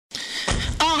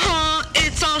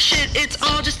shit, it's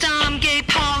all just dumb gay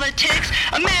politics.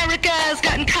 America's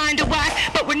gotten kinda whack,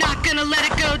 but we're not gonna let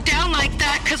it go down like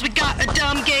that, cause we got a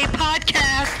dumb gay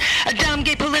podcast, a dumb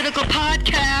gay political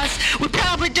podcast. We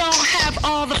probably don't have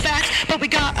all the facts, but we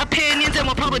got opinions and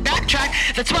we'll probably backtrack.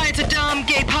 That's why it's a dumb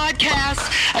gay podcast,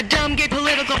 a dumb gay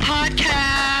political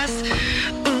podcast.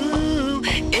 Ooh,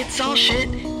 it's all shit,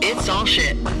 it's all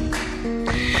shit.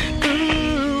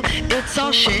 Ooh, it's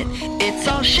all shit, it's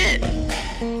all shit.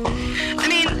 I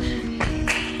mean,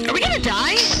 are we gonna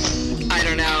die? I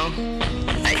don't know.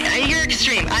 You're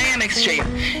extreme. I am extreme.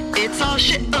 It's all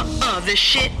shit. This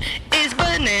shit is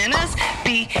bananas.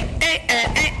 B-A-N-A-N-A-S.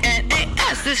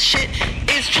 This shit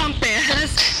is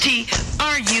Trumpanas. T-R-U-M-P-A-N-A-N-A-S.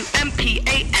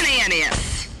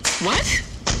 What?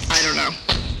 I don't know.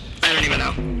 I don't even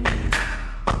know.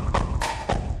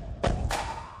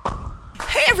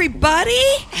 Hey,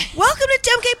 everybody. Welcome to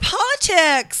Dumb Gay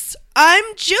Politics. I'm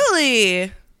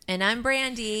Julie. And I'm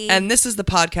Brandy. And this is the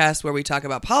podcast where we talk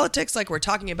about politics like we're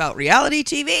talking about reality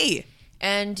TV.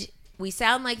 And we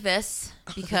sound like this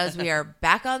because we are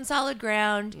back on solid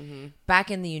ground, back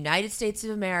in the United States of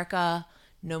America.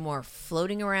 No more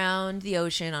floating around the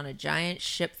ocean on a giant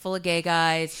ship full of gay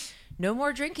guys. No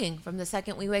more drinking from the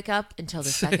second we wake up until the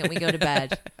second we go to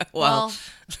bed. Well,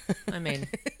 I mean,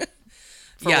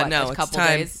 it's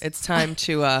time. days? It's time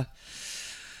to,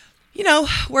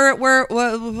 we're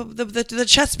the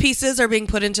chess pieces are being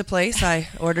put into place. I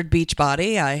ordered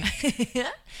Beachbody.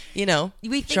 We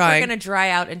think we're going to dry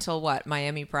out until what?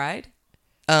 Miami Pride?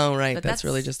 Oh, right. But that's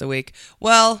really just a week.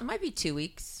 Well, it might be 2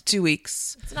 weeks. 2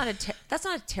 weeks. It's not that's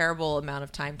not a terrible amount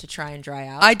of time to try and dry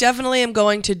out. I definitely am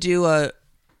going to do a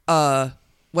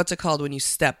what's it called when you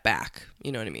step back?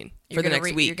 You know what I mean? For the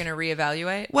next week. You're going to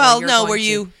reevaluate? Well, you're no,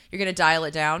 going to dial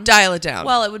it down? Dial it down.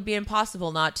 Well, it would be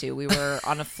impossible not to. We were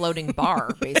on a floating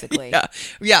bar, basically.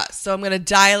 Yeah. So I'm going to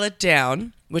dial it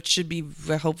down, which should be,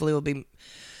 hopefully will be,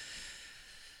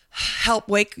 help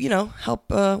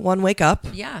one wake up.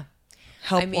 Yeah.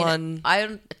 One.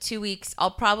 2 weeks, I'll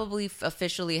probably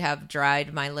officially have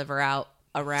dried my liver out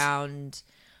around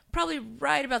probably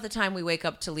right about the time we wake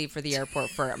up to leave for the airport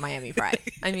for Miami Pride.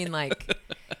 I mean, like...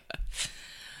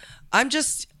 I'm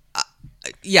just,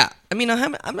 I'm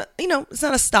it's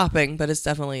not a stopping, but it's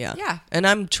definitely, Yeah. And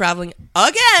I'm traveling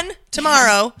again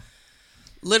tomorrow,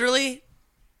 literally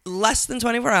less than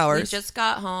 24 hours. We just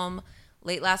got home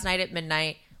late last night at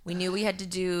midnight. We knew we had to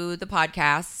do the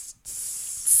podcast,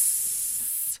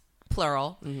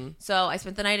 plural. Mm-hmm. So I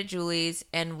spent the night at Julie's,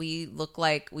 and we look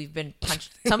like we've been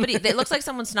punched. It looks like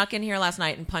someone snuck in here last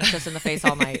night and punched us in the face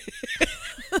all night.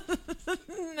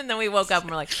 And then we woke up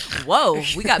and we're like, whoa,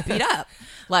 we got beat up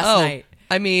last night.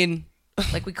 I mean...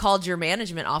 Like, we called your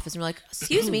management office and we're like,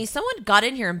 excuse me, someone got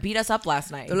in here and beat us up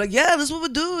last night. They're like, yeah, this is what we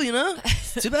do,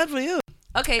 It's too bad for you.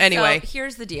 Okay, anyway. So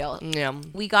here's the deal. Yeah.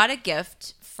 We got a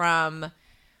gift from,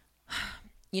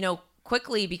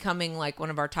 quickly becoming like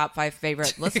one of our top 5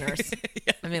 favorite listeners.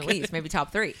 I mean, at least, maybe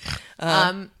top 3.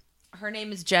 Her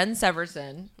name is Jen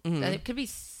Severson. Mm-hmm. It could be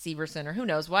Severson or who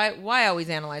knows. Why I always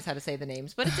analyze how to say the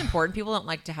names, but it's important. People don't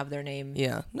like to have their name.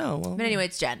 Yeah. No. Well, but anyway,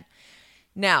 it's Jen.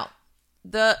 Now,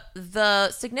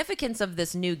 the significance of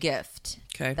this new gift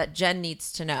that Jen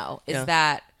needs to know is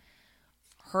that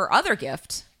her other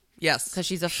gift, yes, because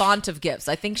she's a font of gifts.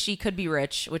 I think she could be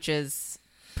rich, which is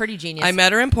pretty genius. I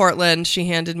met her in Portland. She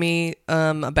handed me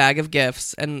a bag of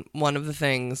gifts, and one of the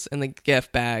things in the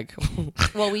gift bag.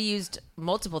 Well, we used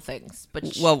multiple things, but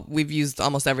we've used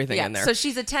almost everything in there. So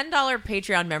she's a $10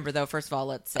 Patreon member, though. First of all,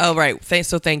 let's say. Oh, right.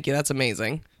 So thank you. That's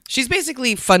amazing. She's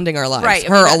basically funding our lives. Right.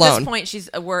 Her alone. At this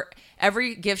point,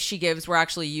 every gift she gives, we're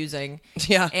actually using.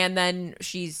 Yeah. And then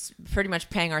she's pretty much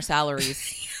paying our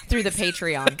salaries through the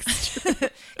Patreon.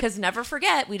 Because never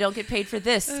forget, we don't get paid for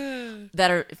this.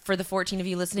 That are for the 14 of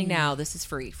you listening now. This is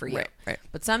free for you. Right.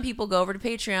 But some people go over to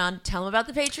Patreon. Tell them about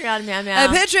the Patreon, meow meow.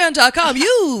 At patreon.com,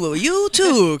 you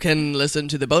too can listen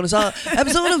to the bonus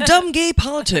episode of Dumb Gay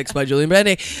Politics by Julie and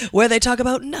Brandy, where they talk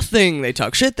about nothing. They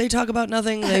talk shit. They talk about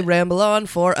nothing. They ramble on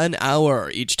for an hour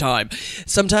each time.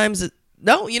 Sometimes.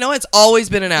 No, it's always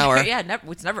been an hour. Yeah,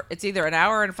 it's either an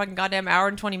hour and a fucking goddamn hour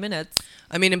and 20 minutes.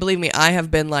 I mean, and believe me, I have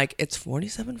been like, it's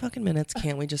 47 fucking minutes.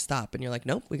 Can't we just stop? And you're like,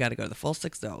 nope, we got to go to the full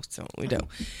 6 though. So we do.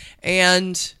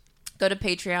 And go to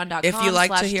patreon.com if you like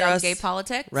to hear us, gay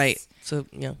politics. Right. So,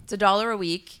 yeah. It's $1 a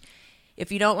week.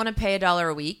 If you don't want to pay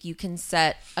 $1 a week, you can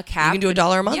set a cap. You can do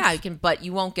 $1 a month? Yeah, you can, but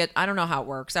you won't get, I don't know how it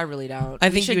works. I really don't. I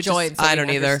think you should join. I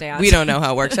don't either. We don't know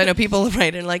how it works. I know people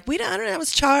write in like, I don't know how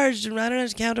it's charged, and I don't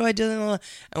know how do I do it. And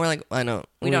we're like, I know.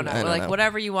 We don't know. We're like,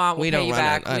 whatever you want, we'll pay you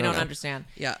back. We don't understand.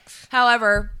 Yeah.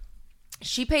 However,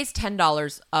 She pays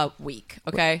 $10 a week.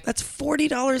 Okay. That's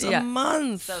 $40 a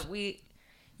month.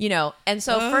 So and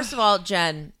so first of all,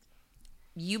 Jen,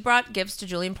 you brought gifts to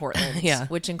Julian Portland,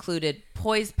 which included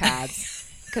poise pads.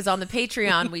 Because on the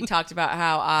Patreon, we talked about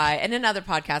how and in other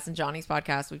podcasts, in Johnny's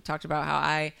podcast, we talked about how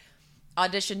I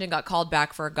auditioned and got called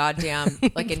back for a goddamn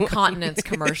incontinence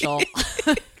commercial.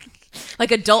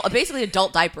 Basically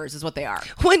adult diapers is what they are.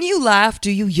 When you laugh, do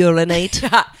you urinate?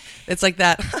 It's like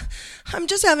that. I'm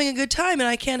just having a good time and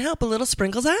I can't help a little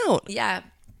sprinkles out. Yeah.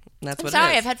 That's what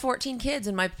sorry, it is. I've had 14 kids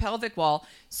in my pelvic wall.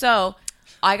 So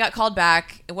I got called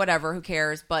back, whatever, who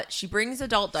cares? But she brings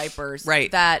adult diapers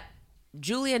that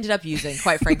Julie ended up using,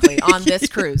 quite frankly, on this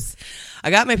cruise.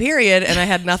 I got my period and I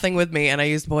had nothing with me and I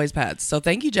used boys' pads. So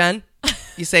thank you, Jen.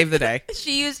 You saved the day.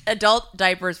 She used adult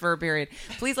diapers for her period.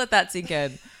 Please let that sink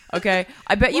in. Okay?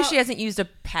 I bet you she hasn't used a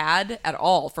pad at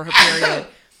all for her period.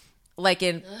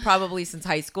 Probably since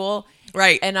high school.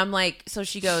 Right. And I'm like, so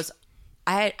she goes,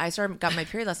 got my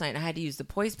period last night and I had to use the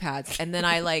poise pads. And then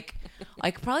I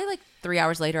probably 3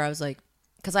 hours later, I was like,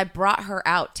 because I brought her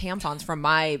out tampons from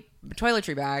my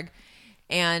toiletry bag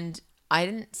and I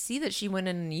didn't see that she went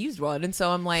in and used one. And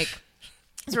so I'm like,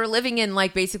 so we're living in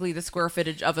basically the square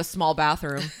footage of a small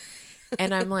bathroom.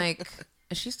 And I'm like,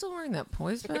 is she still wearing that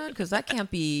poise pad? Because that can't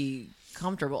be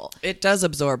comfortable. It does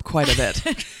absorb quite a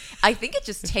bit. I think it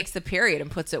just takes the period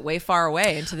and puts it way far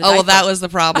away into the diaper. Well, that was the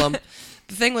problem.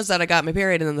 The thing was that I got my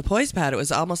period and then the poise pad, it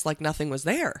was almost like nothing was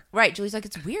there. Right. Julie's like,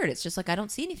 it's weird. It's just I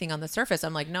don't see anything on the surface.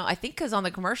 I'm like, no, I think because on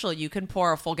the commercial, you can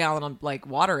pour a full gallon of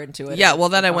water into it. Yeah. Well,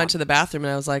 then I went to the bathroom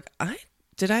and I was like,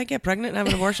 did I get pregnant and have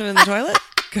an abortion in the toilet?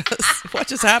 Because what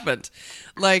just happened?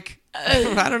 I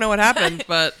don't know what happened,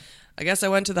 but I guess I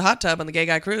went to the hot tub on the Gay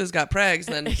Guy Cruise, got pregs,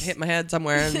 and then hit my head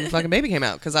somewhere and the fucking baby came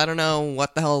out because I don't know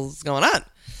what the hell's going on.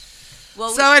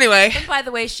 Well, anyway. And by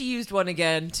the way, she used one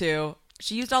again, too.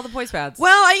 She used all the poise pads.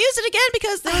 Well, I used it again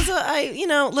because there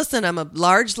was listen, I'm a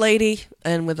large lady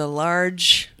and with a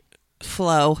large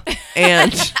flow.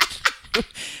 And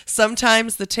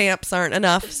sometimes the tamps aren't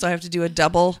enough, so I have to do a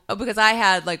double. Oh, because I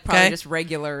had probably just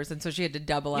regulars, and so she had to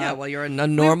double out. Yeah, well, you're a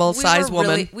normal size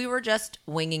woman. We were just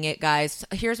winging it, guys.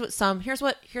 Here's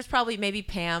probably maybe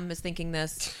Pam is thinking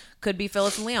this. Could be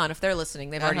Phyllis and Leon if they're listening.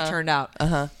 They've already turned out.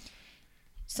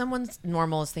 Someone's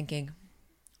normal is thinking,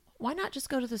 why not just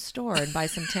go to the store and buy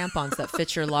some tampons that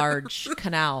fit your large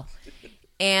canal?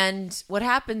 And what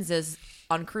happens is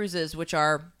on cruises, which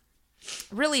are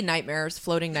really nightmares,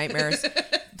 floating nightmares,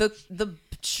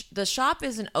 the shop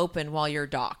isn't open while you're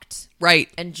docked. Right.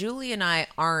 And Julie and I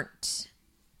aren't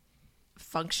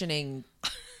functioning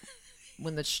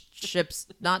when the ship's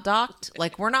not docked.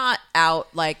 We're not out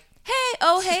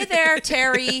hey there,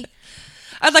 Terry.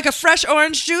 I'd like a fresh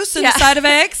orange juice and a side of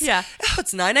eggs. Yeah. Oh,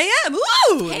 it's 9 a.m.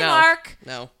 Woo! Hey, no. Mark.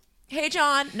 No. Hey,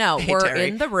 John. No, Hey, we're Terry.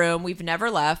 in the room. We've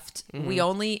never left. Mm-hmm. We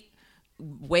only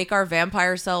wake our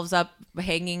vampire selves up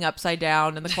hanging upside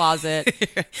down in the closet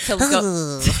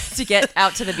to get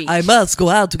out to the beach. I must go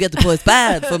out to get the poise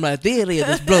pad for my period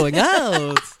is blowing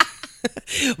out.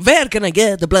 Where can I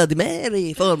get the Bloody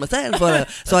Mary for myself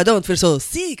so I don't feel so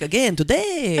sick again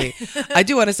today? I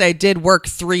do want to say I did work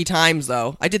 3 times,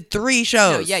 though. I did 3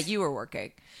 shows. No, yeah, you were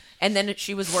working. And then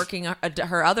she was working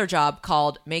her other job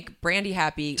called Make Brandy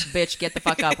Happy, Bitch, Get the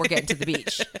Fuck Up, We're Getting to the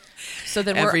Beach. So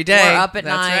then Every day. We're up at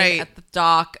That's 9 right. at the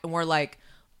dock, and we're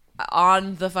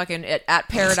on the fucking, at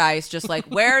Paradise, just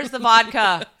where's the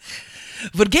vodka?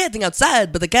 We're getting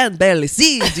outside, but I can barely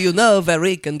see. Do you know where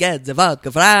we can get the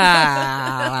vodka from?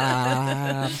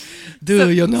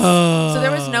 Do you know? So there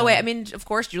was no way. I mean, of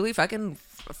course, Julie fucking,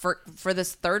 for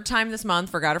this 3rd time this month,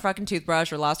 forgot her fucking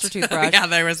toothbrush or lost her toothbrush. Yeah,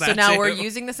 there was that So now too. we're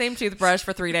using the same toothbrush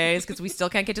for 3 days because we still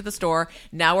can't get to the store.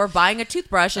 Now we're buying a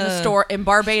toothbrush in the store in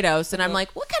Barbados. And I'm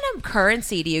like, what kind of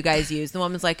currency do you guys use? The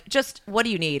woman's like, just, what do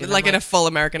you need? And Like I'm in a full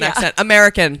American accent.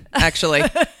 American, actually.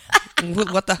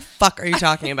 What the fuck are you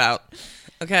talking about?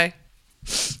 Okay.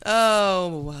 Oh,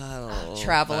 wow.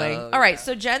 Traveling. All right,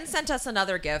 so Jen sent us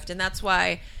another gift, and that's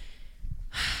why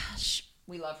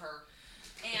we love her.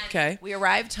 And we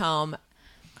arrived home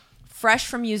fresh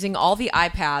from using all the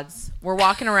iPads. We're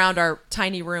walking around our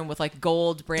tiny room with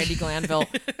gold Brandy Glanville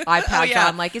iPads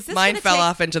on. Is this Mine fell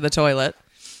off into the toilet.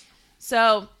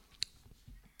 So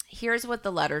here's what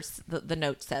the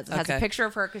note says. It has a picture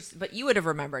of her, but you would have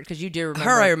remembered because you do remember.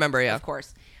 Her I remember, yeah. Of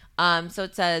course. So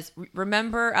it says,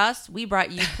 remember us? We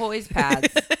brought you poise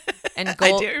pads and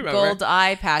gold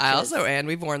eye patches. And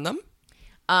we've worn them.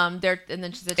 And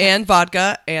then she said, and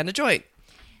vodka and a joint.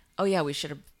 Oh yeah, we should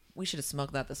have We should have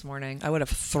smoked that this morning. I would have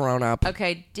thrown up.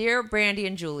 Okay, dear Brandy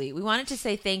and Julie, we wanted to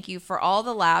say thank you for all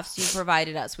the laughs you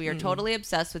provided us. We are totally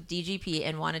obsessed with DGP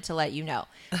and wanted to let you know.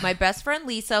 My best friend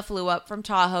Lisa flew up from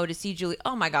Tahoe to see Julie.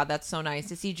 Oh my God, that's so nice.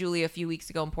 To see Julie a few weeks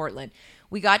ago in Portland.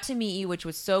 We got to meet you, which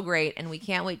was so great, and we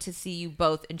can't wait to see you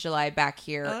both in July back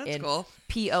here in cool.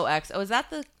 POX. Oh, is that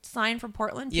the sign for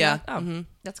Portland? Yeah. Oh,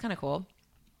 that's kind of cool.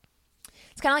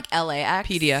 It's kind of like LAX.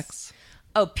 PDX.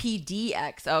 Oh,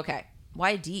 PDX. Okay.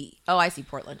 Why D? Oh, I see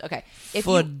Portland. Okay.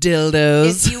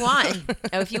 Dildos.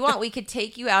 If you want, we could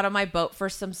take you out on my boat for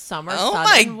some summer sun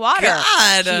my and water.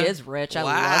 God. She is rich. I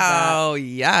love Wow.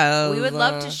 Yeah. that. We would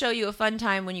love to show you a fun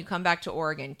time when you come back to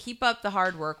Oregon. Keep up the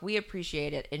hard work. We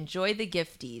appreciate it. Enjoy the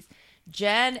gifties.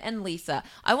 Jen and Lisa.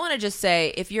 I want to just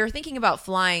say, if you're thinking about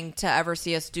flying to ever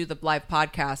see us do the live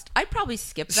podcast, I'd probably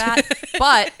skip that.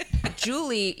 But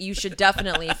Julie, you should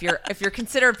definitely, if you're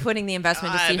considered putting the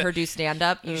investment to see her do stand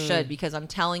up, you should, because I'm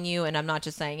telling you, and I'm not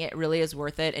just saying it really is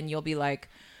worth it. And you'll be like,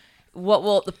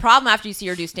 the problem after you see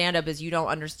her do stand up is you don't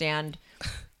understand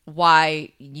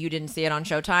why you didn't see it on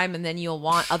Showtime, and then you'll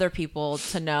want other people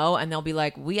to know, and they'll be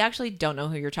like, we actually don't know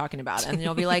who you're talking about, and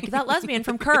you'll be like, that lesbian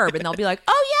from Curb, and they'll be like,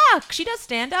 oh yeah, she does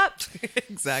stand up.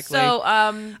 Exactly. So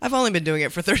I've only been doing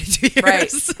it for 32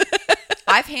 years. Right.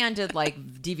 I've handed like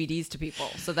DVDs to people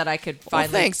so that I could Well,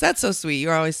 find thanks. That's so sweet.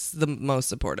 You're always the most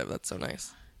supportive. That's so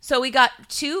nice. So we got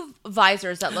 2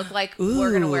 visors that look like we're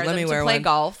going to wear them to play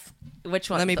golf. Which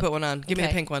one? Let me put one on. Give me the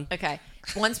Okay. pink one. Okay.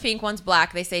 One's pink, one's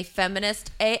black. They say feminist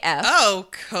AF. Oh,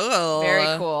 cool.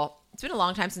 Very cool. It's been a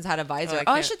long time since I had a visor. I I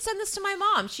can't- should send this to my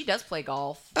mom. She does play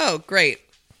golf. Oh, great.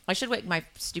 I should make my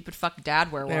stupid fuck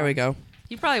dad wear one. There we go.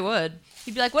 He probably would.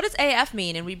 He'd be like, what does AF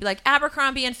mean? And we'd be like,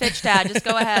 Abercrombie and Fitch, Dad. Just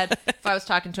go ahead. If I was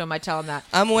talking to him, I'd tell him that.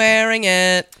 I'm wearing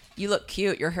it. You look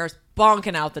cute. Your hair's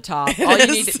bonking out the top. All you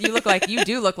need to, you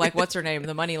do look like, what's her name?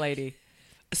 The money lady.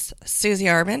 Susie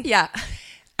Orman. Yeah.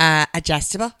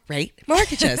 Adjustable rate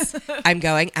mortgages. I'm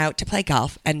going out to play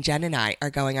golf, and Jen and I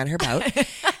are going on her boat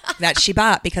that she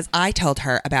bought because I told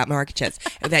her about mortgages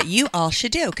that you all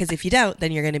should do, because if you don't,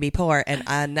 then you're going to be poor, and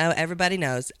I know everybody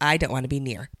knows I don't want to be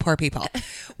near poor people.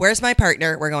 Where's my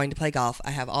partner? We're going to play golf.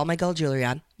 I have all my gold jewelry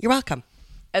on. You're welcome.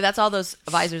 And that's all those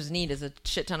visors need is a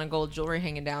shit ton of gold jewelry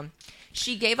hanging down.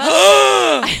 She gave us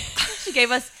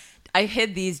I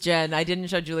hid these, Jen. I didn't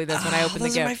show Julie this when I opened the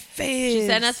those gift. are my faves. She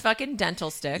sent us fucking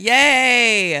dental sticks.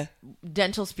 Yay!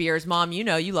 Dental spears. Mom, you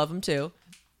know you love them too.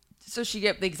 So she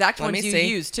get the exact Let ones me you see.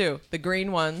 use too. The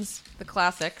green ones, the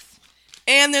classics.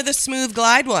 And they're the smooth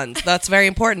glide ones. That's very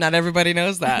important. Not everybody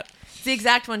knows that. It's the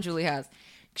exact one Julie has.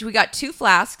 We got 2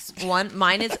 flasks.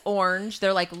 Mine is orange.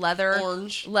 They're like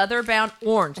leather-bound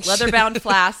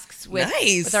flasks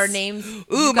with our names.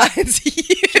 Ooh, mine's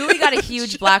huge. Julie got a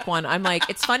huge black one. I'm like,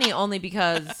 it's funny only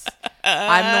because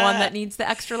I'm the one that needs the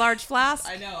extra large flask.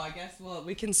 I know. I guess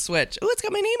we can switch. Ooh, it's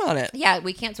got my name on it. Yeah,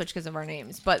 we can't switch because of our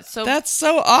names, but so That's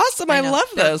so awesome. I know, love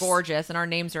they're this. gorgeous, and our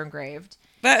names are engraved.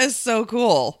 That is so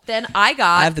cool. Then I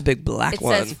got. I have the big black it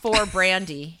one. says for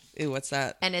Brandy. Ooh, what's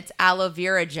that? And it's aloe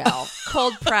vera gel,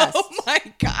 cold pressed. Oh my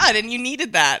God, and you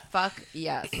needed that. Fuck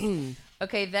yes.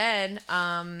 Okay, then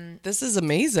This is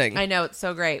amazing. I know it's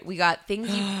so great. We got things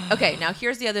you. Okay, now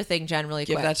here's the other thing, Jen. Really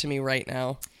Give quick. that to me right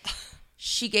now.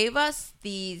 She gave us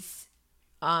these.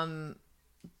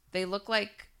 They look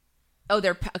like. Oh,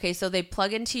 they're okay. So they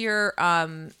plug into your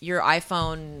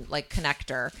iPhone like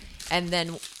connector, and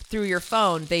then through your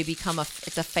phone they become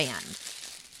it's a fan.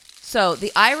 So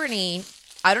the irony,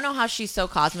 I don't know how she's so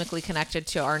cosmically connected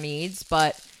to our needs,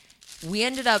 but we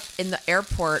ended up in the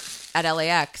airport at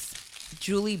LAX.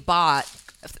 Julie bought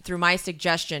through my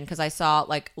suggestion because I saw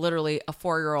like literally a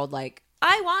 4-year-old like,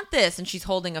 I want this, and she's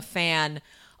holding a fan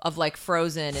of like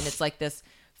Frozen, and it's like this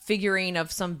figurine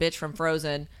of some bitch from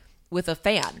Frozen with a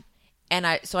fan. And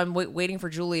I'm waiting for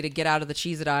Julie to get out of the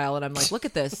Cheez-It aisle, and I'm like, look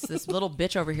at this little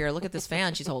bitch over here. Look at this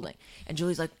fan she's holding. And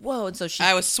Julie's like, whoa. And so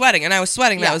I was sweating. Yeah, That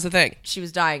was the thing. She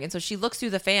was dying. And so she looks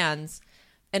through the fans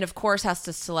and, of course, has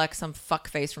to select some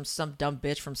fuckface from some dumb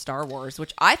bitch from Star Wars,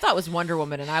 which I thought was Wonder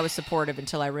Woman, and I was supportive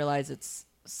until I realized it's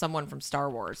someone from Star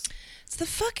Wars. It's the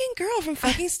fucking girl from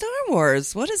fucking Star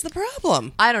Wars. What is the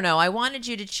problem? I don't know. I wanted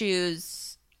you to choose...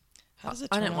 How does it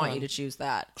I turn didn't want on? you to choose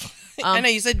that. I know.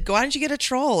 You said, why don't you get a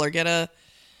troll or get a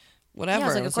whatever? Yeah, I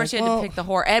was like, of course you had to pick the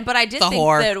whore. But I did think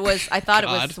whore. that it was... I thought it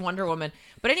God. was Wonder Woman.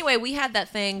 But anyway, we had that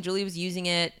thing. Julie was using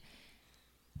it.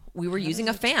 We were using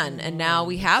a fan, and now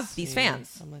we have these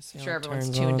fans. I'm sure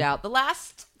everyone's tuned out. The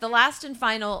last and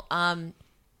final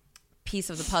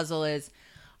piece of the puzzle is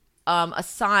a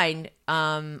sign,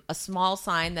 a small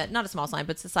sign that, not a small sign,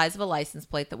 but it's the size of a license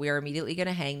plate that we are immediately going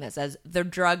to hang that says The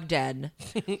Drug Den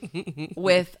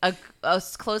with a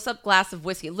close-up glass of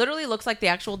whiskey. It literally looks like the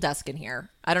actual desk in here.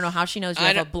 I don't know how she knows you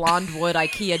have a blonde wood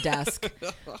IKEA desk,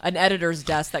 an editor's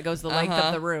desk that goes the length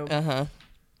of the room.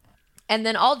 And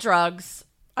then all drugs.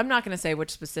 I'm not going to say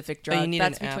which specific drug.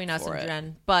 That's between us and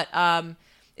Jen. But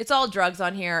it's all drugs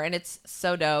on here, and it's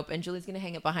so dope. And Julie's going to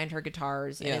hang it behind her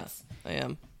guitars. And I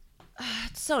am.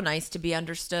 It's so nice to be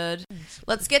understood.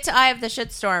 Let's get to Eye of the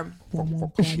Shitstorm.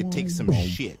 You take some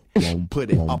shit,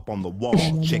 put it up on the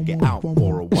wall, check it out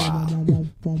for a while.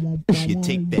 You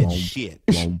take that shit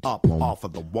up off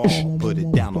of the wall, put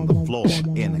it down on the floor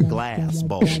in a glass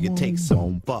bowl. You take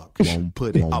some fuck,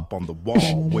 put it up on the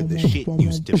wall where the shit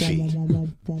used to be.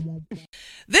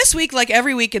 This week, like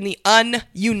every week in the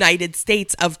un-United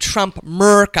States of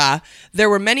Trump-Merca, there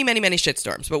were many, many, many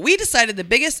shitstorms. But we decided the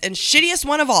biggest and shittiest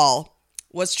one of all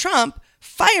was Trump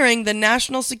firing the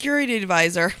National Security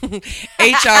Advisor,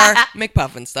 H.R.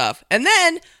 McPuffinstuff, and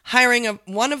then hiring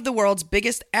one of the world's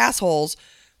biggest assholes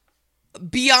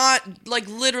beyond, like,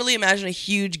 literally imagine a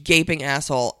huge gaping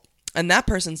asshole. And that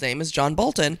person's name is John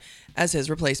Bolton as his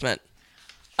replacement.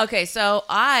 Okay, so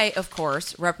I, of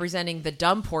course, representing the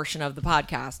dumb portion of the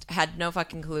podcast, had no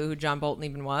fucking clue who John Bolton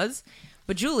even was.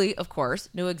 But Julie, of course,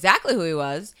 knew exactly who he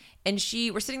was. And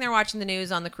we're sitting there watching the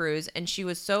news on the cruise, and she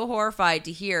was so horrified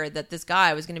to hear that this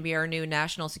guy was going to be our new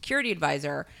national security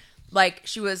advisor. Like,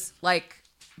 she was, like,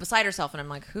 beside herself. And I'm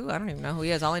like, who? I don't even know who he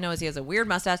is. All I know is he has a weird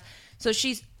mustache. So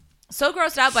she's so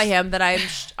grossed out by him that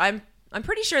I'm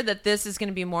pretty sure that this is going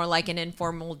to be more like an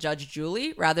informal Judge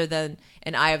Julie rather than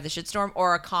an Eye of the Shitstorm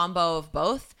or a combo of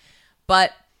both.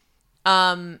 But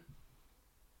I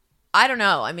don't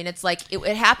know. I mean, it's like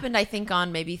it happened, I think,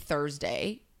 on maybe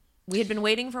Thursday. We had been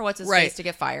waiting for what's-his-face to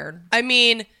get fired. I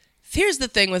mean, here's the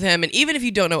thing with him, and even if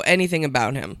you don't know anything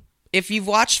about him, if you've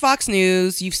watched Fox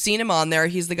News, you've seen him on there.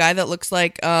 He's the guy that looks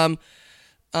like Colonel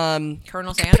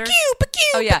Sanders.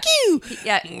 Oh yeah,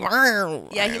 yeah.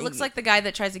 He looks like the guy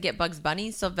that tries to get Bugs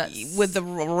Bunny. So with the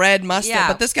red mustache, yeah.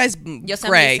 But this guy's Yosemite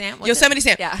gray. Sam, Yosemite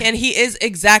Sam, yeah. And he is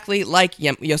exactly like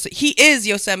he is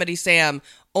Yosemite Sam,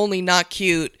 only not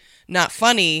cute, not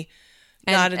funny.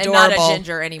 Not adorable.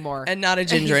 And not a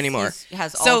ginger anymore. He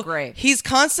has all gray. He's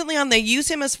constantly on. They use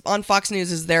him as on Fox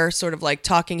News as their sort of like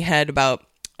talking head about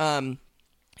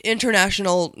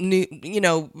international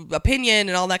opinion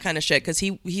and all that kind of shit. Because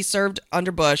he served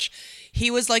under Bush.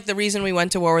 He was like the reason we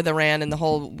went to war with Iran and the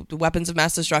whole weapons of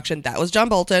mass destruction. That was John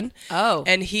Bolton. Oh,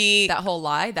 and that whole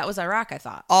lie, that was Iraq. I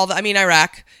thought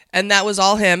Iraq, and that was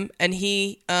all him. And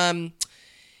he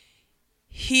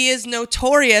is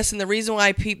notorious, and the reason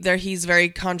why he's very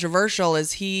controversial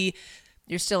is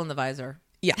You're still in the visor.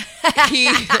 Yeah.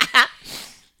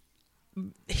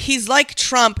 He's like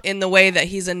Trump in the way that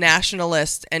he's a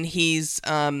nationalist, and he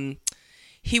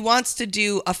wants to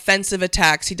do offensive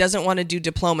attacks. He doesn't want to do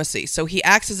diplomacy. So he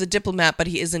acts as a diplomat, but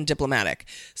he isn't diplomatic.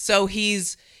 So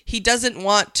he doesn't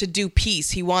want to do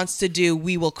peace. He wants to do,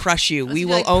 we will crush you. We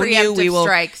will own you. We will.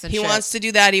 Strikes and he shit. wants to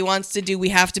do that. He wants to do, we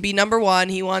have to be number one.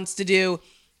 He wants to do,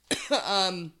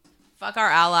 fuck our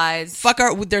allies.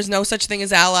 There's no such thing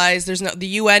as allies. The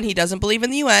UN. He doesn't believe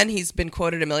in the UN. He's been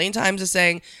quoted a million times as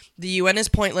saying the UN is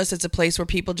pointless. It's a place where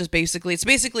people it's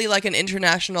basically like an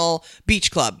international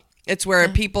beach club. It's where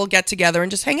people get together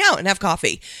and just hang out and have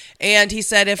coffee. And he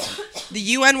said if the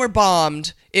UN were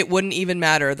bombed, it wouldn't even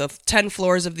matter. The 10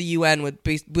 floors of the UN would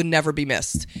never be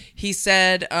missed. He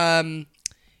said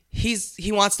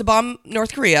he wants to bomb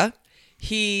North Korea.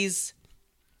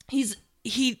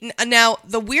 Now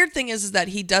the weird thing is that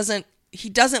he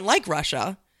doesn't like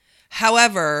Russia.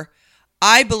 However,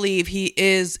 I believe he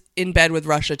is in bed with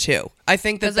Russia too. I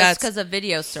think that's because a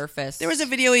video surfaced. There was a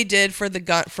video he did for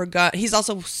gun. He's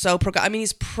also so pro. I mean,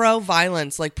 he's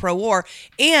pro-violence, like pro-war,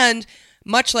 and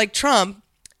much like Trump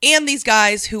and these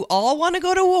guys who all want to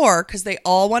go to war because they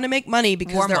all want to make money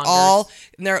because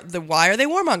why are they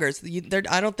warmongers?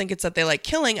 I don't think it's that they like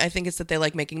killing. I think it's that they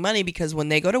like making money because when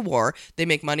they go to war, they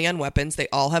make money on weapons. They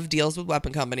all have deals with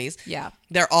weapon companies. Yeah.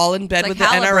 They're all in bed like with the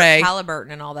NRA.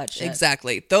 Halliburton and all that shit.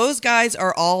 Exactly. Those guys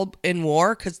are all in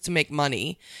war because to make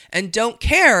money and don't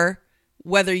care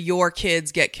whether your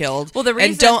kids get killed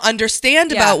and don't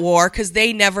understand about war because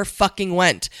they never fucking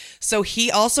went. So he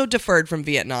also deferred from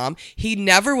Vietnam. He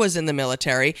never was in the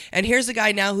military. And here's a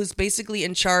guy now who's basically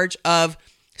in charge of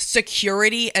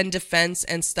security and defense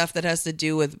and stuff that has to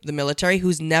do with the military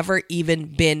who's never even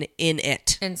been in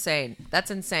it. Insane.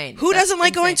 That's insane. Who doesn't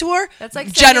like going to war? That's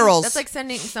like generals. That's like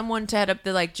sending someone to head up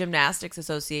the like gymnastics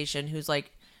association who's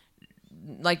like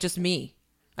just me.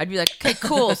 I'd be like, okay,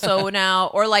 cool. So now,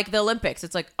 or like the Olympics,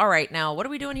 it's like, all right, now what are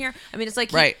we doing here? I mean, it's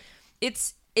like, Right.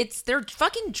 It's they're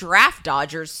fucking draft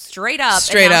dodgers straight up.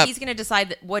 Straight and now up. He's going to decide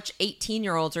that which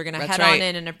 18-year-olds are going to That's head right.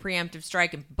 on in a preemptive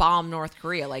strike and bomb North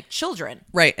Korea like children.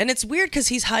 Right. And it's weird because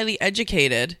he's highly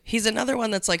educated. He's another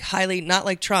one that's like highly, not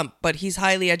like Trump, but he's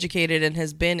highly educated and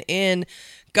has been in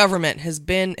government,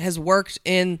 has worked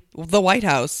in the White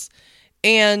House,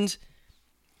 and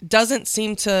doesn't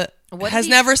seem to,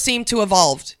 never seemed to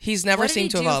evolved. He's never What did he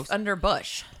seemed to do evolve. under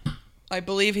Bush? I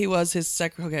believe he was his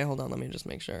Okay, hold on. Let me just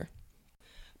make sure.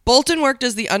 Bolton worked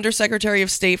as the Undersecretary of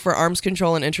State for Arms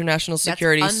Control and International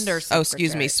Security.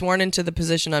 Undersecretary. Sworn into the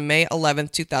position on May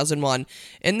 11th, 2001.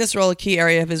 In this role, a key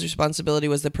area of his responsibility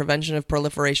was the prevention of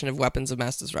proliferation of weapons of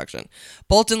mass destruction.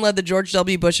 Bolton led the George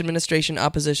W. Bush administration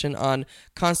opposition on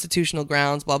constitutional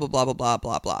grounds, blah, blah, blah, blah, blah,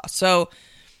 blah, blah. So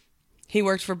he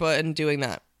worked for Bush and doing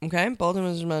that. Okay? Bolton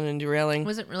was in derailing. It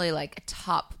wasn't really like a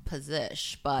top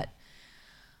position, but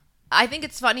I think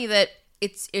it's funny that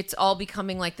it's all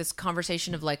becoming like this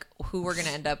conversation of like who we're going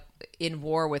to end up in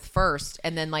war with first.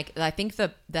 And then like, I think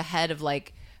the head of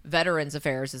like Veterans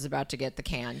Affairs is about to get the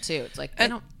can too. It's like, they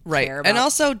don't care about. And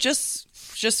also just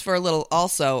for a little,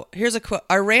 also, here's a quote.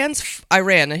 Iran's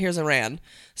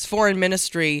foreign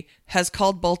ministry has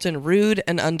called Bolton rude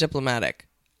and undiplomatic.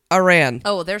 Iran.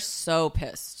 Oh, they're so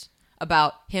pissed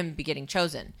about him getting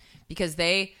chosen because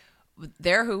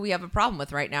they're who we have a problem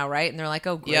with right now, right? And they're like,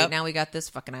 oh, great, Yep. Now we got this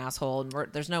fucking asshole, and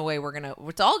there's no way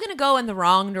it's all gonna go in the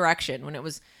wrong direction when it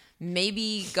was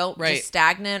maybe just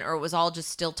stagnant, or it was all just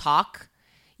still talk.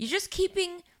 You're just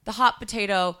keeping the hot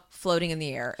potato floating in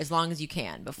the air as long as you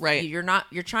can. Right.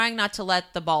 You're trying not to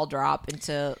let the ball drop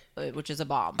into, which is a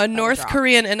bomb. A North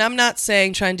Korean, and I'm not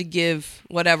saying trying to give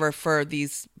whatever for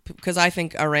these, because I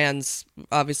think Iran's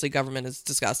obviously government is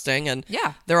disgusting, and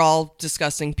Yeah. they're all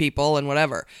disgusting people and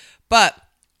whatever. But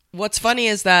what's funny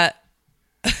is that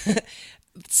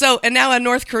and now a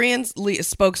North Korean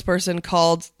spokesperson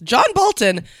called John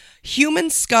Bolton human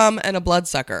scum and a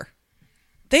bloodsucker.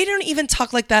 They don't even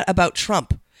talk like that about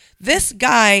Trump. This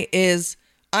guy is,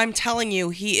 I'm telling you,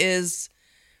 he is.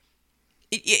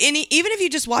 Even if you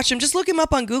just watch him, just look him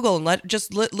up on Google and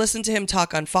listen to him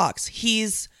talk on Fox.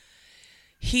 He's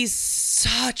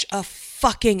such a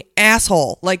fucking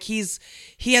asshole. Like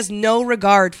he has no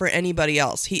regard for anybody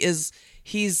else. He's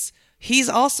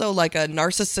also like a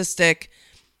narcissistic.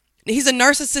 He's a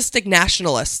narcissistic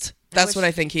nationalist. That's what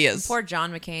I think he is. Poor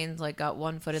John McCain's like got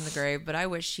one foot in the grave, but I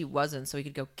wish he wasn't, so he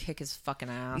could go kick his fucking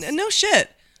ass. No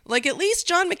shit. Like, at least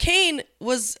John McCain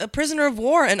was a prisoner of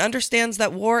war and understands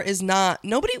that war is not...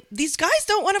 These guys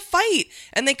don't want to fight.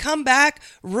 And they come back,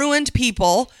 ruined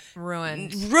people.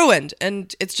 Ruined.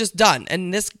 And it's just done.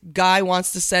 And this guy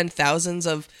wants to send thousands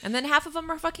of... And then half of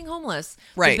them are fucking homeless.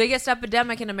 Right. The biggest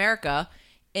epidemic in America.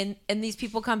 And these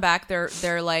people come back,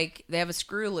 they're like, they have a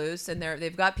screw loose, and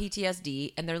they've got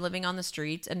PTSD, and they're living on the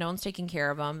streets, and no one's taking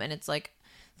care of them. And it's like,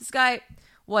 this guy...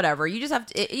 Whatever. You just have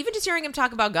to, even just hearing him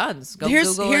talk about guns. Google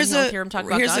and you'll hear him talk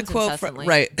about guns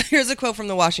incessantly. Here's a quote from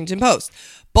the Washington Post.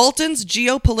 Bolton's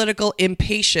geopolitical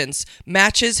impatience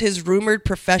matches his rumored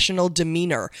professional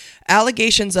demeanor.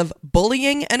 Allegations of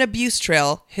bullying and abuse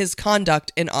trail his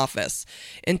conduct in office.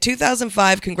 In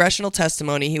 2005 congressional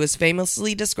testimony, he was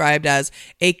famously described as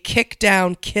a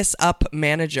kick-down, kiss-up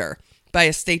manager by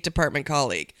a State Department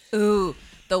colleague. Ooh,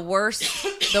 the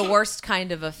worst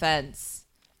kind of offense.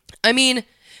 I mean,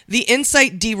 the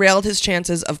insight derailed his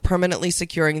chances of permanently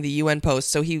securing the UN post.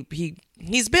 So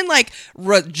he's been like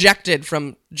rejected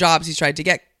from jobs he's tried to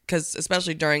get, because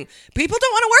especially during, people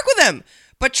don't want to work with him.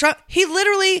 But Trump,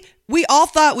 we all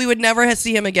thought we would never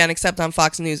see him again except on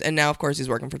Fox News, and now of course he's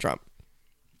working for Trump.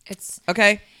 It's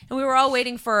okay, and we were all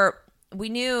waiting for. We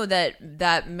knew that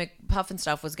McPuffin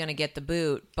stuff was going to get the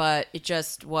boot, but it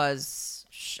just was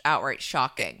outright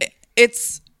shocking.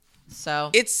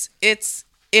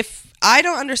 If I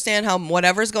don't understand how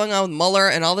whatever's going on with Mueller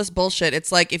and all this bullshit,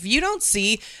 it's like, if you don't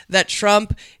see that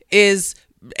Trump is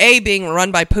being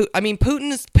run by Putin. I mean,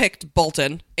 Putin has picked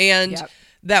Bolton, and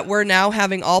that we're now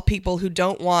having all people who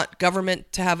don't want government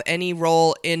to have any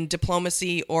role in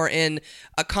diplomacy or in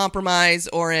a compromise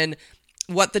or in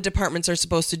what the departments are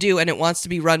supposed to do, and it wants to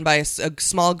be run by a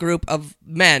small group of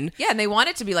men. Yeah, and they want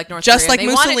it to be like North just Korea. Like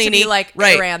Mussolini, want it to be like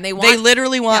Iran. They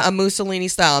literally want a Mussolini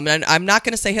style. And I'm not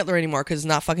going to say Hitler anymore because it's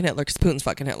not fucking Hitler, because Putin's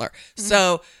fucking Hitler. Mm-hmm.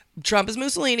 So Trump is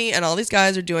Mussolini, and all these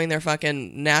guys are doing their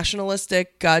fucking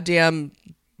nationalistic goddamn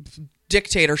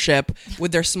dictatorship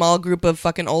with their small group of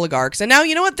fucking oligarchs. And now,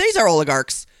 you know what? These are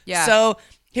oligarchs. Yeah. So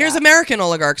here's American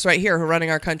oligarchs right here who are running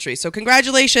our country. So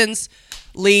congratulations,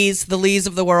 Lees, the Lees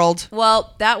of the world.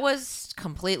 Well, that was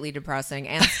completely depressing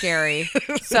and scary.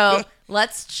 So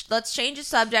let's change the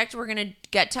subject. We're gonna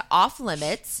get to off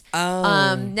limits.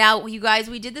 Now, you guys,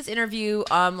 we did this interview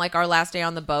like our last day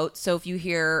on the boat. So if you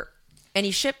hear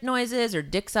any ship noises or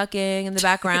dick sucking in the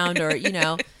background, or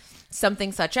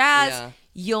something such as,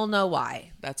 you'll know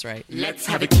why. That's right. Let's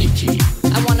have a kiki.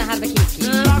 I want to have a kiki.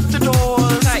 Lock the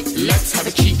doors. Right. Let's have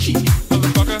a kiki.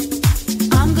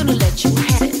 Motherfucker. I'm gonna let you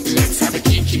have it. Let's have a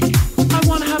kiki. I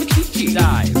want to have a kiki.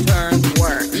 Dive, turn,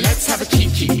 work. Let's have a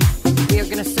kiki. We are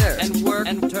gonna serve. And work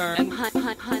and turn.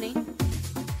 Honey.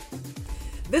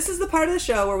 This is the part of the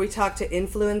show where we talk to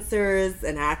influencers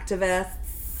and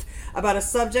activists about a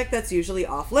subject that's usually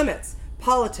off limits,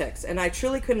 politics, and I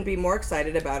truly couldn't be more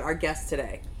excited about our guest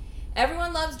today.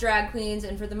 Everyone loves drag queens,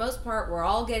 and for the most part, we're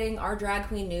all getting our drag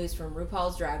queen news from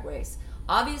RuPaul's Drag Race.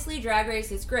 Obviously, Drag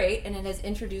Race is great, and it has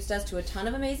introduced us to a ton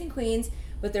of amazing queens,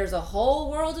 but there's a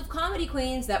whole world of comedy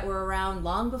queens that were around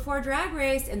long before Drag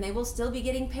Race, and they will still be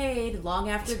getting paid long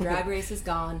after Drag Race is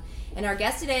gone. And our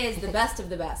guest today is the best of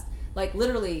the best. Like,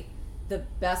 literally, the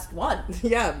best one.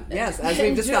 Yes, as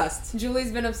we've discussed.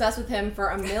 Julie's been obsessed with him for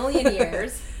a million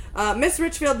years. Miss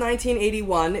Richfield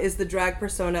 1981 is the drag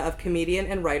persona of comedian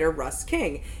and writer Russ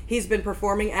King. He's been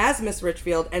performing as Miss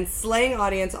Richfield and slaying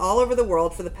audience all over the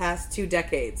world for the past 2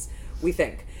 decades, we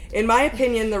think. In my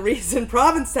opinion, the reason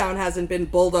Provincetown hasn't been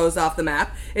bulldozed off the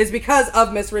map is because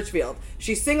of Miss Richfield.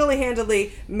 She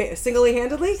single-handedly made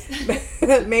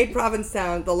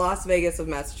Provincetown the Las Vegas of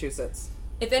Massachusetts.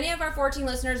 If any of our 14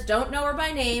 listeners don't know her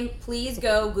by name, please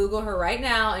go Google her right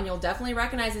now, and you'll definitely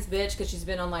recognize this bitch because she's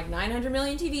been on like 900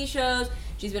 million TV shows.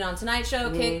 She's been on Tonight Show,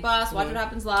 Cake Boss, Watch What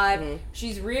Happens Live.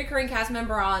 She's a reoccurring cast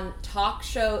member on Talk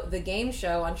Show, The Game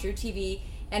Show on True TV,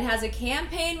 and has a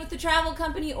campaign with the travel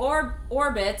company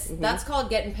Orbitz. That's called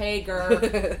Getting Paid, girl.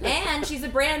 And she's a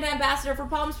brand ambassador for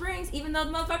Palm Springs, even though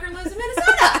the motherfucker lives in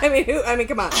Minnesota. I mean,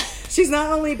 come on. She's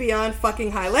not only beyond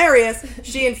fucking hilarious,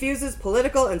 she infuses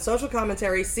political and social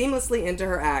commentary seamlessly into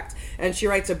her act. And she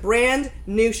writes a brand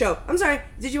new show. I'm sorry,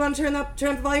 did you want to turn up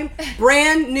the volume?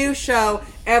 Brand new show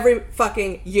every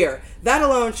fucking year. That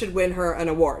alone should win her an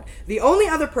award. The only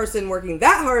other person working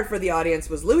that hard for the audience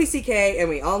was Louis C.K., and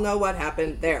we all know what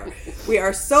happened there. We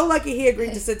are so lucky he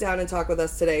agreed to sit down and talk with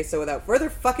us today, so without further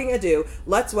fucking ado,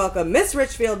 let's welcome Miss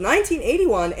Richfield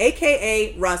 1981,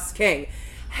 a.k.a. Russ King.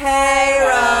 Hey,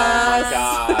 Russ!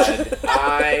 Oh my God.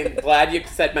 I'm glad you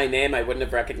said my name. I wouldn't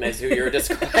have recognized who you were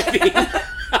describing.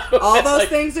 All those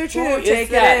things are true. Who Take is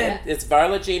that? it in. It's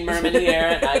Varla Jean Merman here,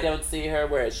 and I don't see her.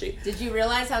 Where is she? Did you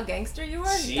realize how gangster you were?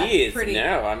 Jeez, Pretty.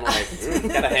 no. I'm like,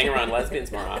 gotta hang around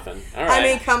lesbians more often. All right. I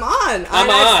mean, come on.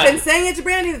 I've been saying it to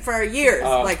Brandy for years.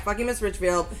 Like, fucking Miss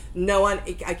Richfield. No one,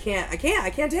 I can't take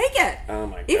it. Oh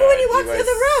my God. Even when you walk through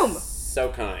the room. So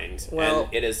kind. Well,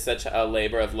 and it is such a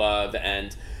labor of love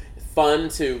and fun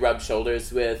to rub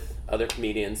shoulders with other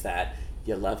comedians that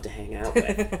you love to hang out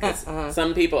with. 'Cause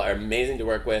some people are amazing to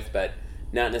work with, but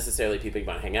not necessarily people you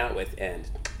want to hang out with, and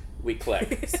we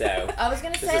click. So I was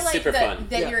going to this say, is like, super fun.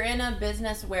 that you're in a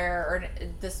business where, or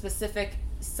the specific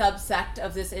subsect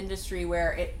of this industry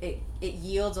where it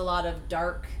yields a lot of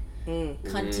dark,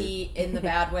 cunty, in the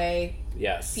bad way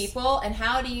Yes. people. And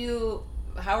how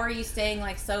are you staying,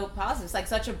 like, so positive? It's like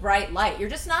such a bright light. You're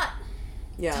just not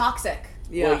toxic.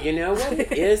 Yeah. Well, you know what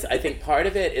it is? I think part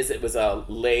of it is it was a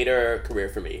later career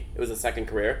for me. It was a second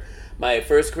career. My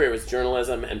first career was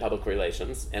journalism and public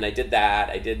relations, and I did that.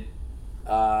 I did,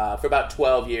 for about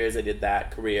 12 years, I did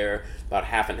that career, about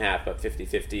half and half, about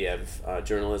 50-50 of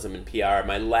journalism and PR.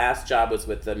 My last job was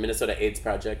with the Minnesota AIDS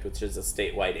Project, which is a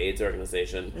statewide AIDS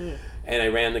organization, and I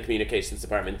ran the communications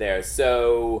department there.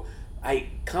 So I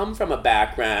come from a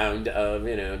background of,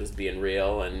 just being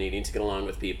real and needing to get along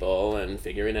with people and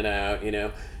figuring it out,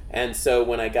 And so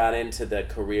when I got into the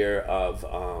career of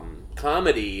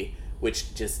comedy,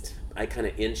 which just I kind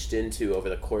of inched into over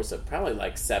the course of probably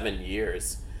like 7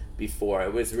 years before.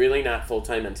 It was really not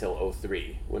full-time until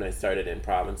 2003 when I started in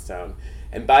Provincetown.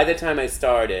 And by the time I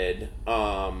started,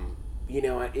 I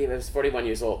was 41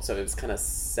 years old, so it was kind of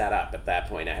set up at that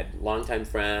point. I had longtime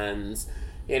friends,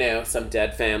 some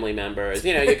dead family members.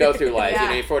 You go through life.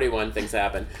 Yeah. You're 41, things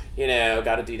happen.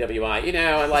 Got a DWI.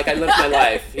 I lived my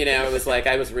life. It was like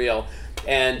I was real.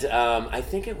 And I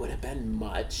think it would have been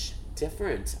much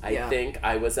different. I think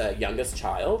I was a youngest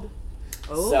child.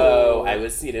 Oh. So I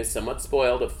was, somewhat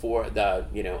spoiled of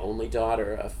only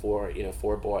daughter of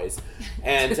four boys.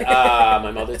 And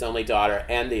my mother's only daughter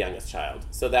and the youngest child.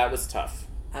 So that was tough.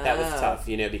 That was tough,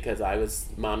 you know, because I was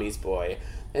mommy's boy.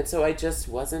 And so I just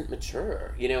wasn't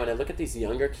mature, you know, and I look at these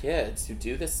younger kids who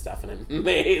do this stuff and I'm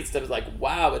amazed. I was like,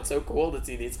 wow, it's so cool to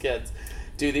see these kids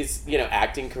do these, you know,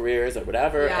 acting careers or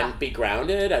whatever and be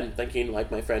grounded. I'm thinking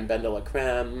like my friend Ben de la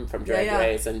Creme from Drag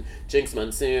Race and Jinx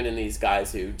Monsoon and these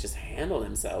guys who just handle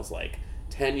themselves like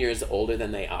 10 years older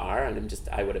than they are, and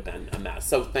I would have been a mess.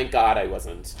 So thank God I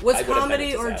wasn't. Was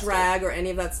comedy or drag or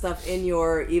any of that stuff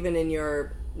even in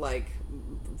your, like...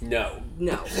 No.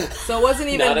 So it wasn't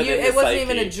even it wasn't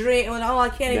even a dream. I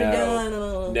can't even do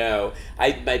it. No.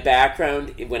 My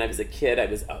background when I was a kid, I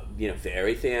was you know,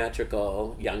 very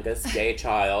theatrical, youngest gay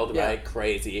child, right?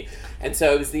 Crazy. And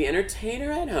so I was the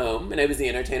entertainer at home and I was the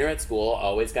entertainer at school,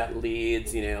 always got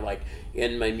leads, you know, like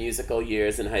in my musical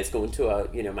years in high school,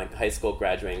 my high school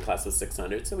graduating class was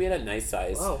 600, so we had a nice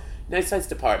size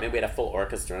department. We had a full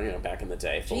orchestra, you know, back in the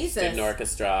day, full student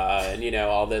orchestra, and you know,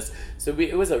 all this. So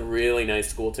it was a really nice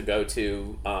school to go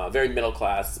to, very middle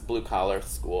class, blue collar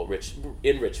school,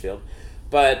 in Richfield.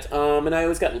 But and I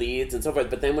always got leads and so forth.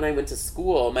 But then when I went to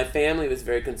school, my family was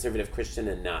very conservative Christian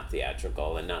and not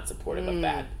theatrical and not supportive of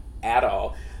that at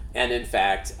all. And in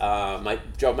fact,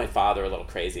 drove my father a little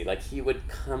crazy. Like, he would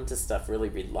come to stuff really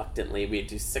reluctantly. We'd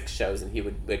do 6 shows, and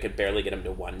we could barely get him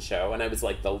to 1 show. And I was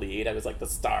like the lead. I was like the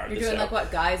star of the show. You're doing like what,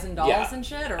 Guys and Dolls and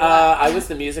shit, or what? I was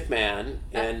the music man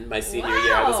in my senior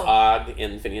year. I was Og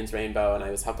in Finian's Rainbow, and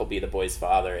I was Huckleberry the boy's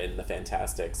father in The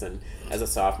Fantastics, and as a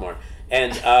sophomore.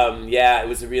 And it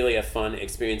was really a fun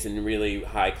experience and really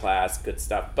high class, good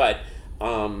stuff. But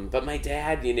my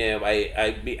dad, you know,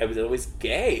 I was always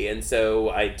gay, and so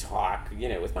I talk, you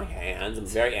know, with my hands. I'm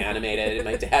very animated, and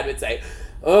my dad would say,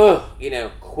 "Oh, you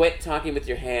know, quit talking with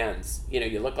your hands. You know,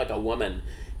 you look like a woman."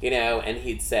 You know, and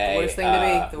he'd say, the worst thing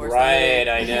to be. Right,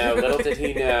 I know. Little did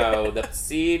he know the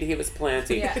seed he was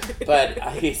planting. Yeah. But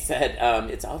he said,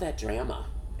 "It's all that drama.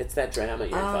 It's that drama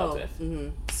you're involved with." Mm-hmm.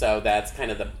 So that's kind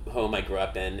of the home I grew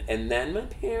up in, and then my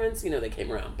parents, you know, they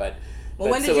came around, but.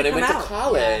 When I went to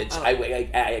college,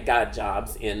 I got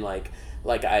jobs in like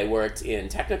I worked in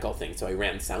technical things, so I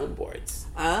ran soundboards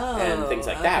and things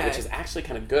like that, which is actually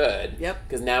kind of good. Yep.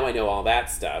 Because now I know all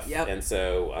that stuff, and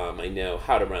so I know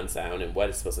how to run sound and what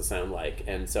it's supposed to sound like,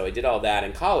 and so I did all that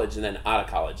in college, and then out of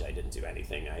college I didn't do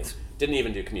anything. I didn't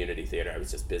even do community theater. I was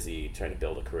just busy trying to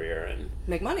build a career and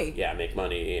make money. Yeah, make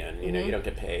money, and you know, you don't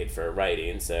get paid for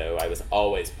writing, so I was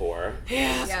always poor.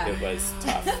 It was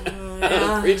tough.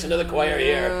 Preaching to the choir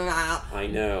here. I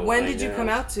know. When did you come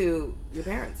out to your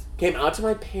parents? Came out to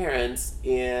my parents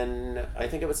in, I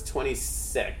think it was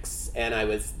 26, and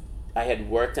I had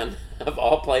worked on, of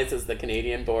all places, the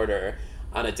Canadian border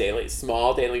on a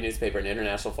small daily newspaper in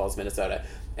International Falls, Minnesota,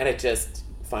 and I just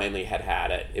finally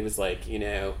had it. It was like, you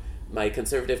know, my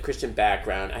conservative Christian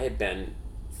background, I had been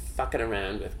fucking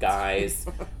around with guys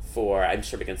for, I'm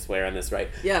sure we can swear on this, right?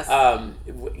 Yes.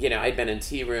 You know, I'd been in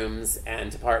tea rooms and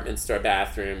department store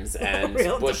bathrooms and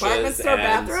bushes. Department store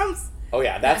bathrooms? Oh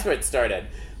yeah, that's where it started.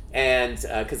 And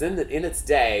because in its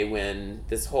day, when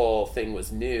this whole thing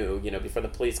was new, you know, before the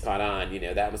police caught on, you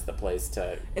know, that was the place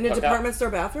to in a department store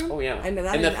bathroom. Oh yeah, I know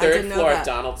that. In the 3rd floor of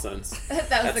Donaldson's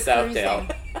that was at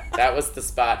Southdale. That was the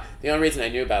spot. The only reason I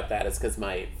knew about that is because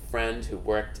my friend who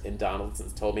worked in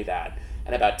Donaldson's told me that,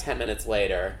 and about 10 minutes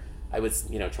later, I was,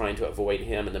 you know, trying to avoid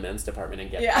him in the men's department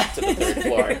and get up to the 3rd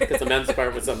floor because the men's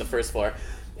department was on the 1st floor.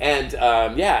 And,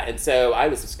 and so I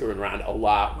was screwing around a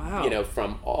lot, you know,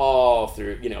 from all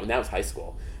through, you know, and that was high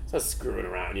school. So I was screwing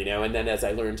around, you know, and then as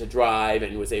I learned to drive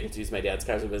and was able to use my dad's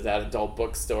cars, it was at adult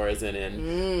bookstores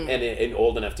and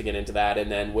old enough to get into that,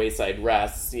 and then Wayside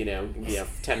Rests, you know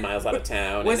 10 miles out of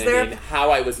town. How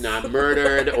I was not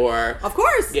murdered or, of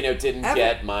course, you know, didn't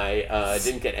get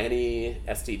any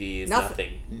STDs,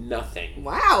 nothing.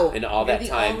 Wow. And all that time.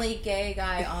 You're the only gay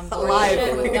guy on board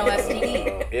with no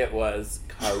STD. It was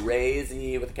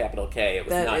crazy with a capital K. It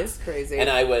was nuts. That is crazy. And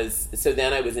I was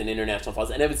in International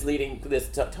Falls, and I was leading this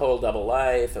total double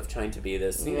life of trying to be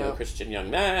this, you know, Christian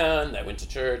young man that went to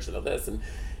church and all this, and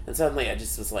suddenly I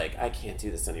just was like, I can't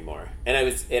do this anymore. And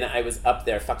I was up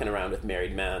there fucking around with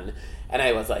married men, and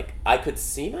I was like, I could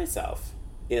see myself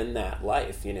in that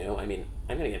life, you know. I mean,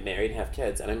 I'm gonna get married and have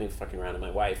kids, and I'm gonna be fucking around with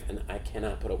my wife, and I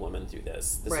cannot put a woman through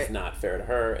this. This is not fair to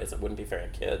her. It wouldn't be fair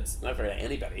to kids. Not fair to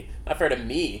anybody. Not fair to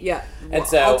me. Yeah. And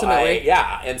so ultimately,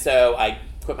 I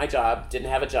quit my job, didn't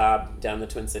have a job down in the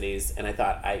Twin Cities, and I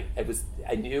thought I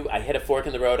knew I hit a fork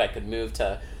in the road. I could move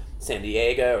to San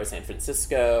Diego or San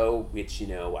Francisco, which, you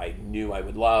know, I knew I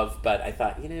would love, but I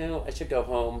thought, you know, I should go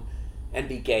home and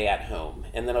be gay at home,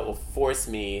 and then it will force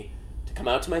me to come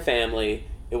out to my family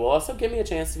it will also give me a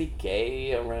chance to be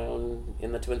gay around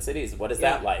in the Twin Cities. What is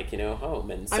that like,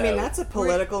 home? And so, I mean, that's a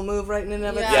political move right in and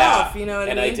of Yeah. itself. You know what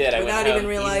and I mean? I did. I Without went even out,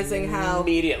 realizing how.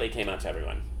 immediately came out to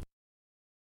everyone.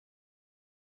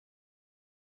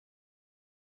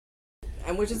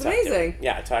 And which is Talked to- amazing.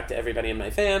 yeah, I talked to everybody in my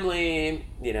family.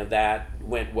 That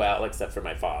went well, except for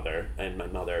my father and my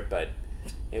mother. But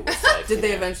it was like, Did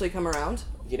they eventually come around?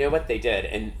 You know what they did,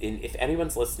 and if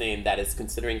anyone's listening that is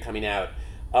considering coming out,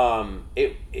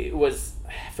 it was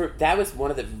that was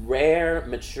one of the rare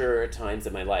mature times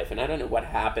of my life, and I don't know what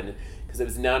happened because it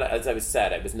was not, as I was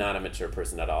said, I was not a mature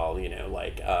person at all.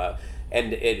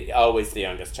 And it always the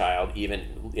youngest child,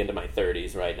 even into my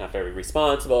 30s, right? Not very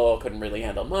responsible, couldn't really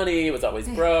handle money, was always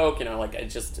broke,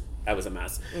 I was a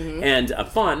mess. And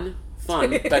fun,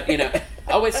 but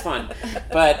always fun,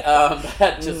 but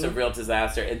just a real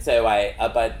disaster. And so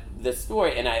but the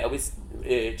story, and I always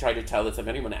try to tell this if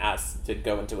anyone asks to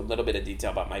go into a little bit of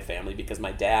detail about my family, because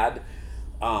my dad,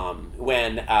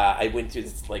 when I went through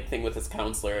this thing with this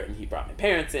counselor, and he brought my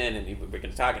parents in, and we were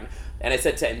going to talk, and I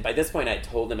said and by this point I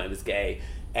told him I was gay,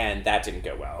 and that didn't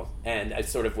go well, and I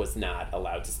sort of was not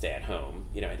allowed to stay at home.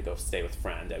 I had to go stay with a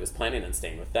friend. I was planning on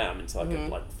staying with them until I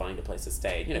could find a place to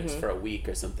stay, just for a week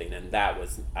or something, and that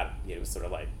was, it was sort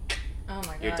of like, Oh my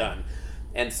god. you're done.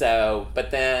 And so,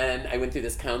 but then I went through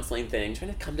this counseling thing,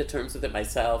 trying to come to terms with it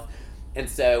myself. And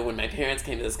so when my parents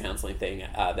came to this counseling thing,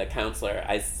 the counselor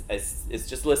is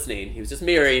just listening. He was just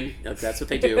mirroring. That's what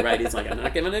they do, right? He's like, I'm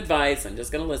not giving advice. I'm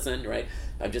just going to listen, right?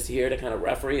 I'm just here to kind of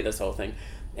referee this whole thing.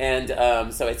 And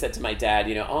so I said to my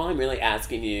dad, all I'm really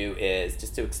asking you is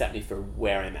just to accept me for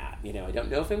where I'm at. I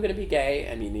don't know if I'm going to be gay.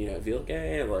 I mean, I feel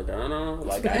gay. Like, I don't know.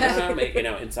 Like, I don't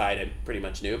know. Inside I pretty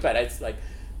much knew. But it's like,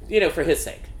 for his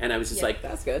sake. And I was just like,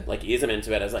 that's good. Like, ease him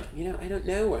into it. I was like, I don't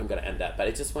know where I'm going to end up, but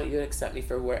I just want you to accept me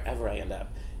for wherever I end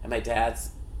up. And my dad's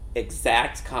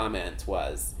exact comment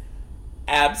was,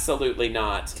 absolutely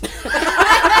not.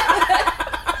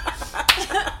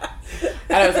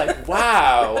 And I was like,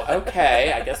 wow,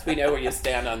 okay, I guess we know where you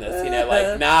stand on this.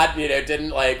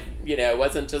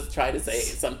 Wasn't just trying to say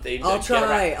something. I'll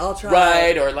try.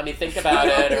 Right, or let me think about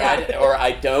it, or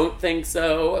I don't think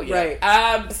so. Right.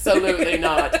 Absolutely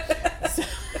not.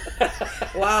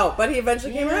 Wow, but he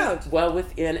eventually came around. Well,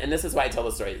 and this is why I tell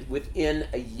the story, within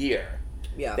a year,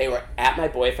 Yeah. they were at my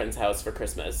boyfriend's house for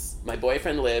Christmas. My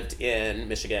boyfriend lived in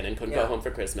Michigan and couldn't go home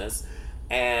for Christmas.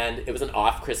 And it was an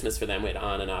off Christmas for them. We had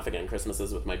on and off again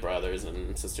Christmases with my brothers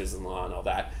and sisters-in-law and all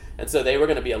that. And so they were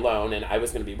going to be alone, and I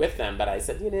was going to be with them. But I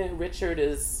said, Richard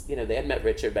is, they had met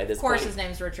Richard by this point. Of course his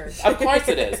name's Richard. Of course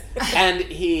it is. And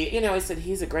he, I said,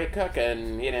 he's a great cook,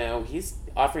 and, he's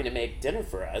offering to make dinner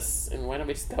for us, and why don't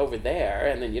we just go over there,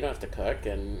 and then you don't have to cook,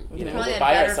 and, Probably we'll had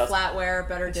buy better ourselves... flatware,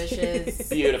 better dishes.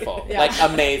 Beautiful. Yeah. Like,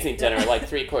 amazing dinner, like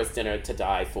 3-course dinner to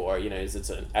die for, it's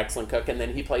an excellent cook, and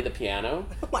then he played the piano.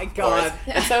 Oh my god.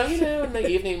 And so, in the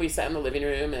evening we sat in the living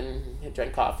room and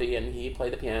drank coffee, and he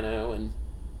played the piano, and,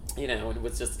 and it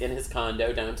was just in his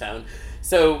condo downtown.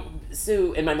 So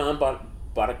and my mom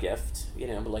bought a gift,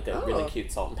 like a really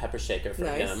cute salt and pepper shaker for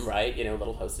him, right? A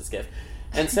little hostess gift.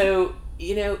 And so,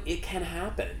 it can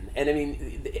happen. And I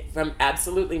mean, from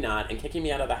absolutely not and kicking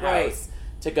me out of the house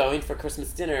to going for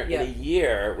Christmas dinner in a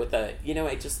year with I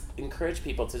just encourage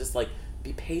people to just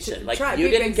be patient. Like, you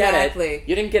didn't get it.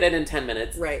 You didn't get it in 10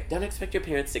 minutes. Right. Don't expect your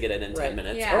parents to get it in 10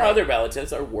 minutes. Yeah. Or other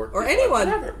relatives or work Or people, anyone.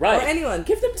 whatever. Right. Or anyone.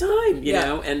 Give them time, you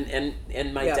know.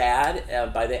 And my Yeah.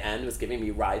 dad, by the end, was giving me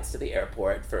rides to the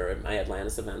airport for my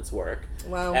Atlantis Events work.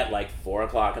 Wow. At 4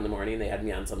 o'clock in the morning. They had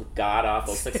me on some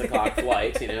god-awful 6 o'clock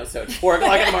flight, So at 4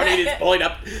 o'clock in the morning, he's pulling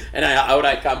up, and out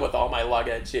I come with all my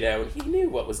luggage, And he knew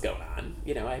what was going on.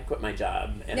 I quit my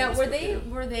job. And Now, it was,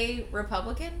 were they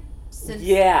Republican?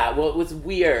 Yeah, well, it was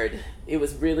weird. It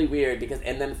was really weird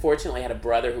and then fortunately I had a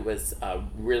brother who was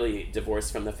really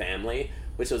divorced from the family,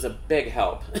 which was a big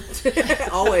help.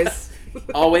 Always.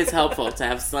 Always helpful to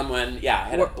have someone, I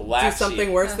had a black do something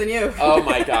sheep. worse than you. Oh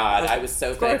my God, I was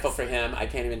so thankful for him. I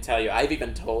can't even tell you. I've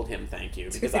even told him thank you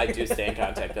because I do stay in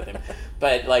contact with him.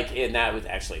 But and that was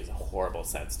actually a horrible,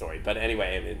 sad story. But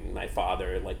anyway, I mean, my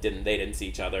father they didn't see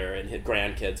each other, and his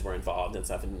grandkids were involved and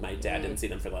stuff, and my dad didn't see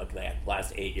them for the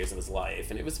last 8 years of his life,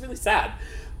 and it was really sad.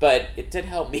 But it did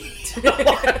help me.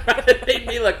 It made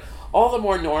me look all the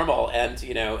more normal and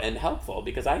and helpful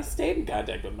because I stayed in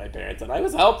contact with my parents and I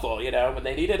was helpful. When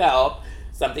they needed help,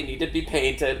 something needed to be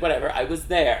painted, whatever, I was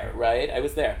there, right? I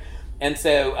was there. And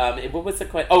so, what was the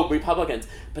question? Oh, Republicans.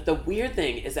 But the weird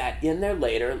thing is that in their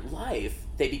later life,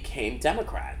 they became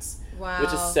Democrats. Wow.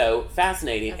 Which is so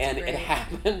fascinating. That's and great. it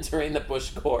happened during the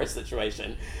Bush-Gore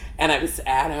situation. And I was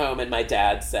at home and my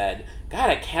dad said, God,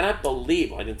 I cannot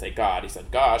believe, well, I didn't say God, he said,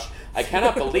 gosh, I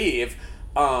cannot believe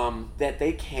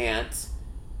that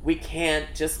we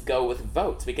can't just go with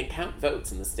votes. We can count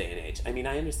votes in this day and age. I mean,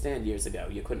 I understand years ago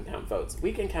you couldn't count votes.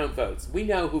 We can count votes. We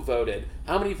know who voted,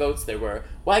 how many votes there were.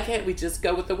 Why can't we just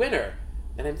go with the winner?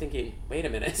 And I'm thinking, wait a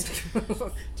minute.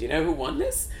 Do you know who won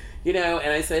this? And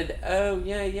I said, oh,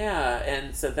 yeah.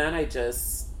 And so then I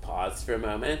just paused for a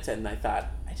moment, and I thought,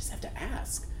 I just have to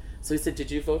ask. So he said, did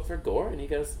you vote for Gore? And he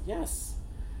goes, yes.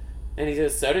 And he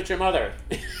goes, so did your mother.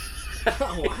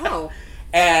 Oh, wow.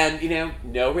 And,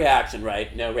 no reaction,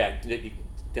 right? No reaction.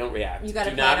 Don't react. You gotta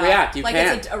Do not react. You like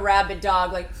can't. It's a rabid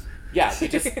dog. Like, yeah, you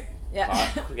just...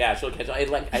 yeah. She'll catch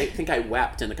on. I think I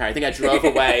wept in the car. I think I drove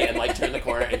away and turned the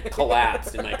corner and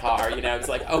collapsed in my car. It's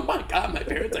like, oh my God, my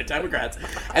parents are Democrats.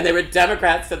 And they were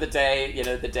Democrats to the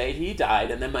day he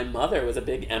died. And then my mother was a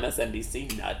big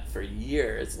MSNBC nut for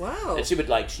years. Wow. And she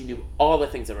would she knew all the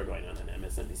things that were going on in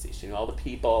MSNBC. She knew all the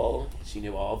people. She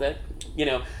knew all that,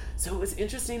 So it was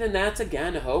interesting, and that's,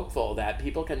 again, hopeful that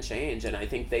people can change. And I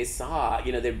think they saw,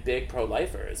 they're big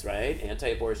pro-lifers, right?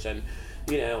 Anti-abortion,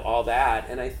 all that.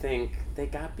 And I think they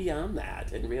got beyond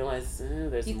that and realized there's more to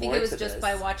this. you think it was just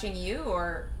by watching you,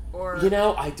 or?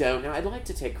 I don't know. I'd like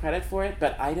to take credit for it,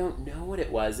 but I don't know what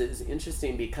it was. It was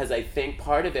interesting because I think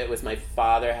part of it was my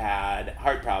father had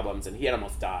heart problems, and he had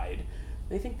almost died.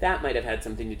 I think that might have had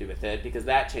something to do with it, because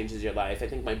that changes your life. I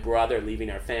think my brother leaving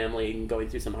our family and going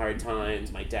through some hard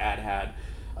times. My dad had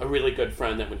a really good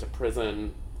friend that went to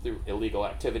prison through illegal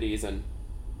activities, and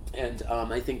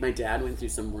I think my dad went through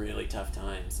some really tough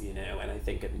times, and I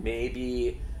think it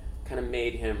maybe kind of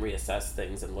made him reassess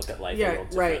things and look at life a little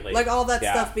differently. Like all that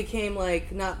stuff became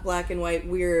not black and white,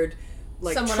 weird,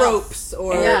 Someone tropes else.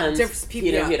 or different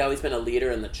people. He had always been a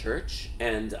leader in the church,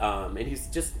 and he's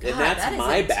just, and that's that is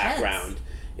my intense. background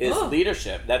is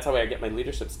leadership. That's how I get my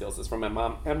leadership skills, is from my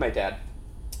mom and my dad.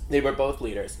 They were both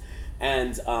leaders,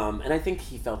 and I think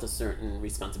he felt a certain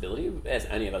responsibility, as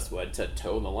any of us would, to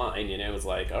toe the line. It was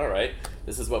like, all right,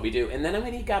 this is what we do. And then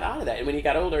when he got out of that, and when he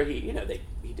got older, he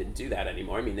didn't do that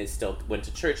anymore. I mean, they still went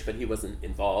to church, but he wasn't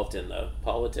involved in the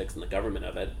politics and the government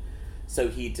of it. So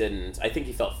he didn't, I think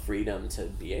he felt freedom to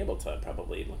be able to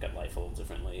probably look at life a little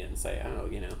differently and say,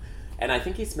 and I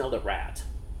think he smelled a rat.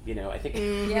 I think,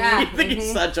 I think he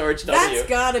saw George W. That's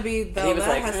gotta be, though,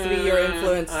 that has to be your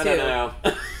influence, I too. don't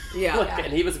know. Yeah.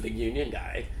 And he was a big union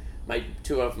guy.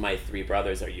 Two of my three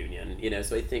brothers are union,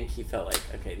 so I think he felt like,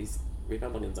 okay, these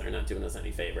Republicans are not doing us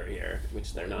any favor here,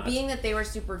 which they're not. Being that they were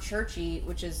super churchy,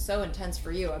 which is so intense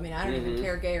for you. I mean, I don't even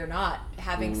care, gay or not.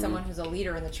 Having someone who's a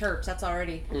leader in the church, that's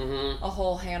already a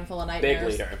whole handful of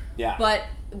nightmares. Big leader, yeah. But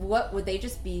what would they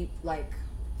just be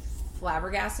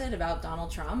flabbergasted about Donald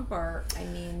Trump? Or, I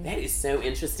mean, that is so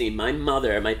interesting. My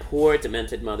mother, my poor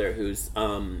demented mother, who's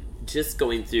just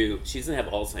going through, she doesn't have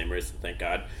Alzheimer's, thank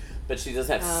God, but she does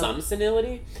have some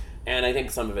senility. And I think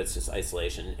some of it's just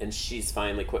isolation. And she's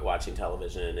finally quit watching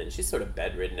television, and she's sort of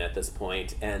bedridden at this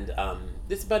point. And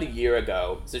this is about a year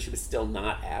ago, so she was still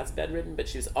not as bedridden, but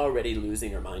she was already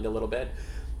losing her mind a little bit.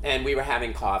 And we were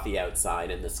having coffee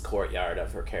outside in this courtyard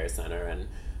of her care center, and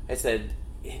I said,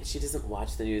 and she doesn't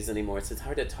watch the news anymore, so it's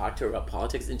hard to talk to her about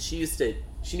politics. And she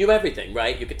knew everything,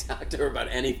 right? You could talk to her about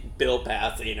any bill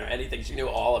passing or anything. She knew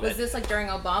all of it. was this during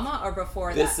Obama or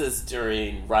before This that?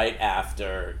 is right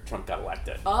after Trump got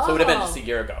elected. So it would have been just a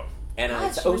year ago. And I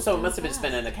said, so it must have just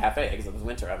been in the cafe, because it was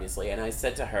winter, obviously. And I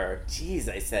said to her, geez,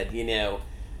 I said,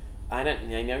 I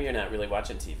know you're not really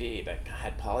watching TV, but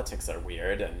God, politics are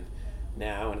weird, and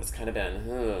it's kind of been,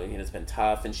 it's been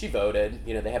tough. And she voted.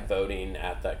 They have voting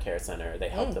at the care center. They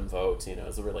help them vote. It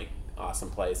was a really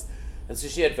awesome place. And so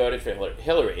she had voted for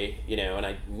Hillary, and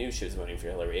I knew she was voting for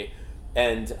Hillary.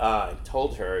 And I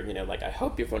told her, I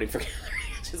hope you're voting for Hillary.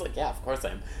 She's like, yeah, of course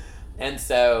I am. And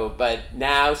so, but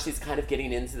now she's kind of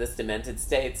getting into this demented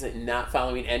state, not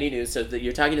following any news. So that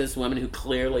you're talking to this woman who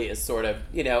clearly is sort of,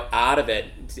 out of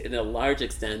it in a large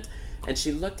extent. And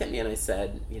she looked at me and I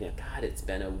said, God, it's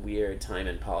been a weird time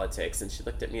in politics. And she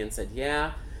looked at me and said,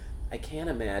 yeah, I can't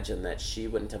imagine that she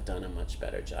wouldn't have done a much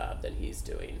better job than he's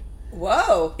doing.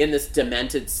 Whoa. In this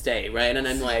demented state, right? And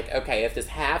I'm like, okay, if this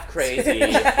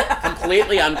half-crazy,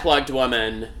 completely unplugged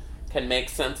woman can make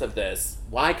sense of this,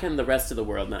 why can the rest of the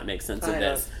world not make sense of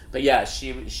this? But yeah,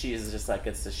 she's just like,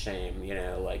 it's a shame,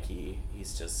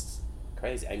 he's just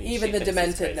crazy. I mean, even the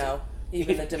demented now.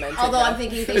 Even the demented. Although now. I'm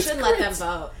thinking they shouldn't let them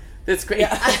vote. That's great.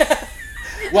 Yeah.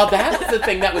 Well, that was the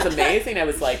thing that was amazing. I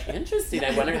was like, interesting.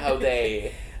 I wonder how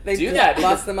they They do that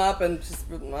because bust them up and just,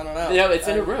 I don't know. no, it's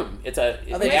in a room. It's a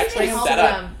they they actually help set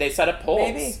them. up. They set up polls.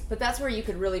 Maybe. But that's where you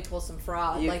could really pull some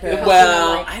fraud. You Like, could. you're helping Well,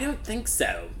 them, like, I don't think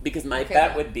so because my Okay,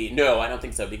 bet yeah. would be no. I don't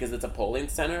think so because it's a polling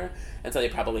center, and so they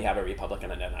probably have a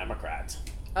Republican and a Democrat.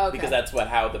 Okay. Because that's what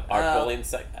how our polling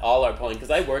all our polling.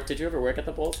 Because I worked. Did you ever work at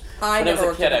the polls? I when never I was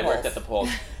worked a kid, at the I worked polls. at the polls.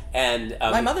 And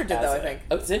My mother did, as though, I a- think.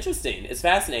 Oh, it's interesting. It's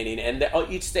fascinating, and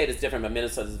each state is different. But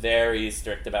Minnesota's very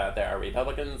strict about there are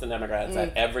Republicans and Democrats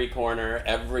at every corner,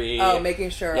 every. Oh, making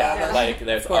sure. Yeah, all the- like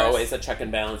there's of course. always a check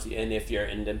and balance, and if you're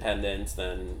independent,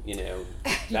 then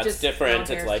that's just different.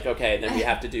 don't It's care. like okay, then you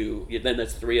have to do. Then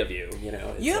there's three of you.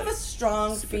 It's You have like a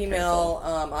strong super female,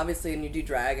 obviously, and you do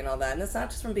drag and all that, and it's not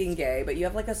just from being gay, but you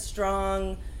have like a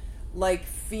strong, like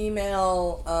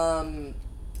female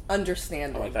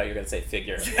understanding Oh, I thought you were gonna say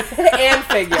figure. and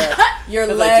figure. Your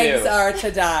 'Cause I legs do. are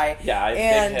to die. Yeah, I have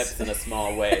and big hips in a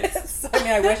small waist. I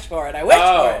mean, I wish for it. I wish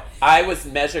for it. I was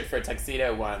measured for a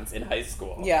tuxedo once in high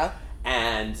school. Yeah.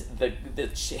 And the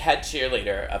head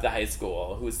cheerleader of the high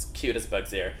school, who's cute as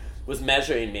Bugs Ear, was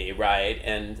measuring me, right?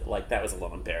 And like that was a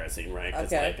little embarrassing, right?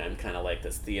 Because Okay. like I'm kind of like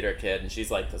this theater kid, and she's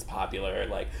like this popular,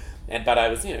 like. But I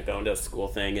was going to a school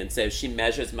thing, and so she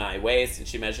measures my waist and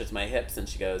she measures my hips, and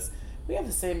she goes, "We have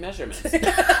the same measurements."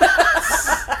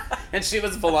 And she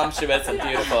was voluptuous and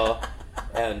beautiful,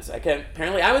 and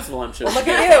apparently I was voluptuous. Look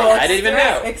and at beautiful. you. I didn't even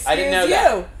know. Excuse I didn't know you.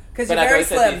 that. Because But you're I've very always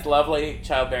had slim. these lovely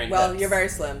childbearing Well, hips. you're very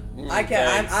slim. I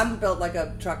thanks. I'm built like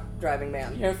a truck driving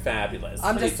man. You're fabulous.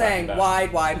 I'm What are just you talking saying, about?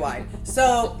 wide.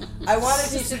 So I wanted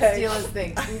to You should say, steal his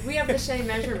thing. We have the same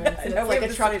measurements. I It's know, we like have a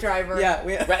the truck same- driver. Yeah,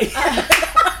 we, Right.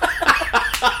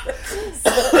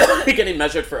 We're getting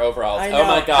measured for overalls. I Oh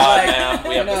my know, God, like, ma'am. We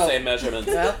I have the know. same measurements.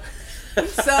 Well,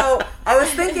 so I was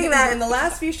thinking that in the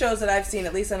last few shows that I've seen,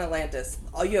 at least on Atlantis,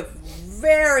 you have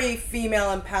very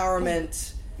female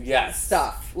empowerment Yes.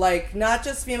 stuff. Like not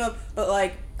just female, but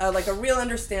like a real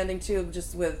understanding too,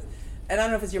 just with. And I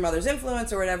don't know if it's your mother's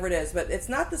influence or whatever it is, but it's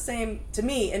not the same to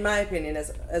me, in my opinion,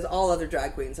 as all other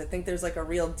drag queens. I think there's like a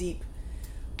real deep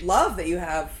love that you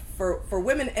have for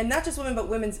women, and not just women, but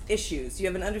women's issues. You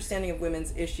have an understanding of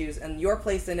women's issues and your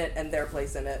place in it and their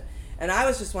place in it. And I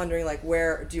was just wondering, like,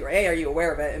 where do you, A, are you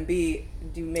aware of it, and B,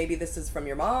 maybe this is from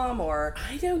your mom or?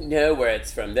 I don't know where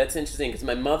it's from. That's interesting because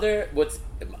my mother,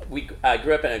 I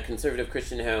grew up in a conservative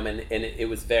Christian home, and it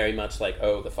was very much like,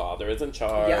 oh, the father is in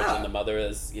charge, Yeah. and the mother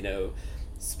is,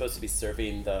 supposed to be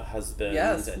serving the husband,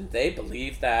 Yes. and they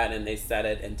believed that, and they said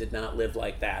it, and did not live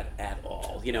like that at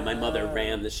all. My mother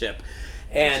ran the ship,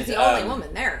 and She's the only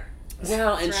woman there.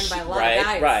 Well, and Surrounded she, by a lot of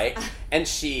guys. right, and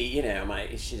she,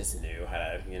 she just knew how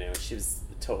to, she was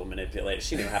a total manipulator.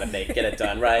 She knew how to get it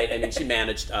done, right? I mean, she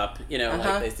managed up,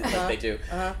 like they do.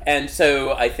 And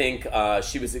so I think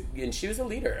she was a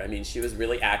leader. I mean, she was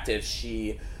really active.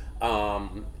 She,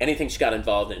 anything she got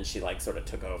involved in, she sort of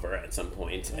took over at some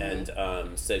point. And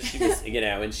so she was,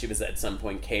 and she was at some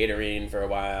point catering for a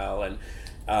while, and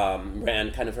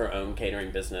ran kind of her own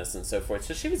catering business and so forth.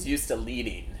 So she was used to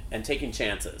leading and taking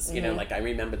chances. I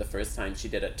remember the first time she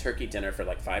did a turkey dinner for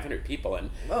 500 people, and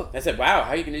Whoa. I said, "Wow, how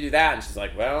are you going to do that?" And she's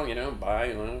like, "Well,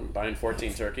 buying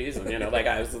 14 turkeys," and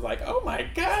I was like, "Oh my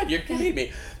God, you're kidding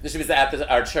me!" And she was at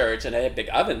our church, and I had big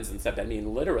ovens and stuff. I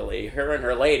mean, literally, her and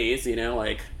her ladies,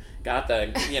 got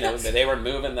the, they were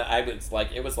moving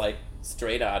it was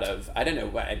straight out of, I don't know,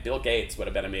 Bill Gates would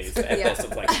have been amazed at this.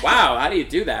 It's like, wow, how do you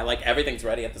do that? Everything's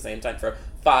ready at the same time for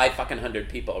 500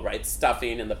 people, right?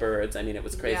 Stuffing and the birds. I mean, it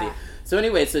was crazy. Yeah. So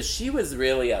anyway, so she was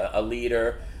really a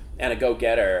leader and a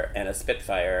go-getter and a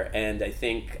spitfire. And I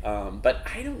think, but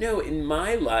I don't know, in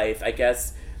my life, I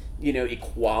guess,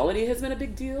 equality has been a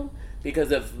big deal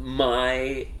because of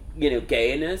my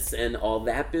gayness and all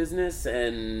that business,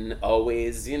 and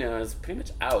always, I was pretty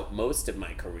much out most of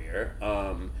my career.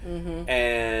 And,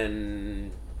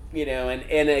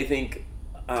 and I think,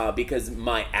 because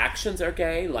my actions are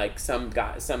gay, some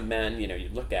men, you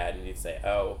look at and you say,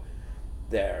 oh,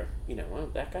 they're, well,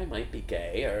 that guy might be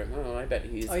gay, or, oh, I bet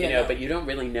he's, no. but you don't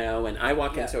really know. And I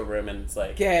walk into a room and it's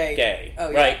like, Gay. Oh,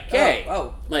 yeah. right? Gay.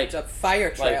 Oh, like the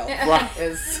fire trail right.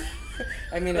 is,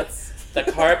 I mean, it's... The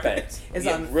carpet is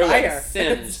yeah, on ruined, fire.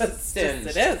 Singed,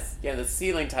 It is. Yeah, the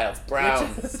ceiling tiles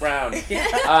brown.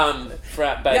 Yeah.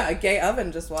 But Yeah, a gay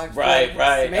oven just walked by.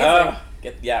 right. It's amazing.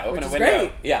 Open Which a is window.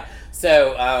 great. Yeah.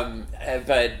 So,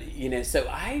 but so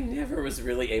I never was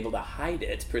really able to hide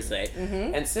it per se,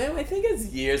 and so I think it's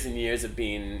years and years of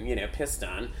being pissed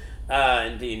on.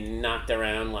 And being knocked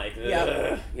around like,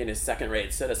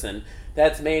 second-rate citizen,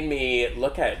 that's made me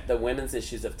look at the women's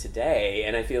issues of today,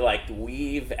 and I feel like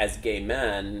we've, as gay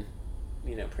men,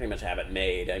 pretty much have it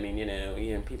made. I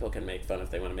mean, people can make fun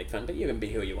if they want to make fun, but you can be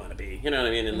who you want to be. You know what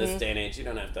I mean? In this day and age, you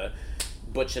don't have to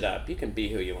butch it up. You can be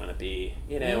who you want to be,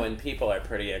 and people are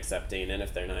pretty accepting, and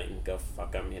if they're not, you can go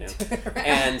fuck them,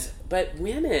 But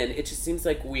women, it just seems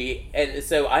like and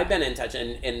so I've been in touch,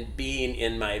 and being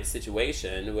in my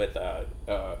situation with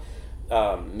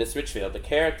Miss Richfield, the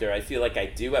character, I feel like I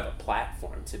do have a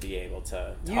platform to be able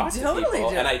to talk to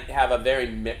people. And I have a very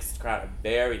mixed crowd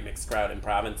in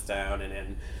Provincetown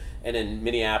and in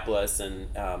Minneapolis, and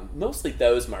mostly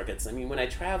those markets. I mean, when I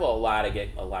travel a lot, I get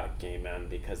a lot of gay men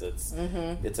because it's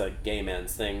a gay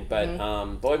men's thing. But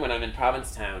boy, when I'm in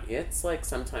Provincetown, it's like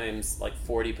sometimes like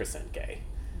 40% gay.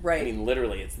 Right. I mean,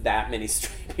 literally, it's that many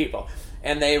straight people.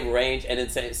 And they range, and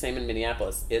it's same in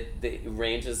Minneapolis. It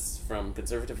ranges from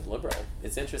conservative to liberal.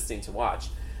 It's interesting to watch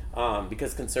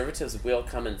because conservatives will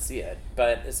come and see it.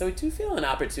 But so we do feel an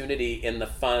opportunity in the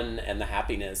fun and the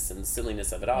happiness and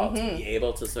silliness of it all to be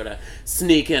able to sort of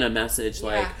sneak in a message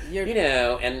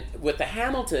and with the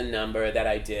Hamilton number that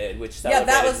I did, which celebrated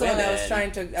that was the women, one I was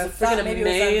trying to. it's freaking maybe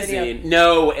amazing. It was on video.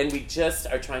 No, and we just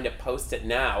are trying to post it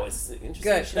now. It's interesting.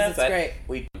 Good, that's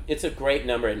great. It's a great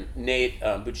number, and Nate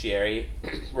Buccieri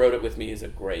wrote it with me. He's a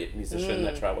great musician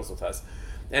that travels with us.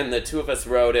 And the two of us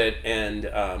wrote it, and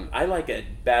I like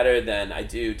it better than I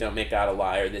do Don't Make God a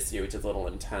Liar this year, which is a little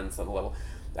intense and a little...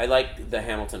 I like the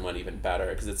Hamilton one even better,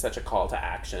 because it's such a call to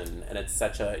action, and it's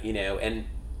such a,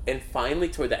 and finally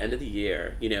toward the end of the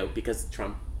year, because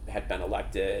Trump had been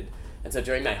elected, and so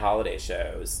during my holiday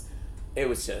shows, it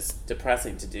was just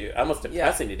depressing to do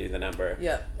the number.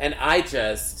 Yeah. And I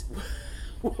just...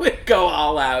 would go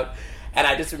all out. And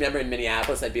I just remember in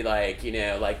Minneapolis, I'd be like,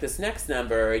 this next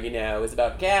number, is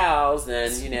about gals,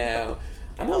 and,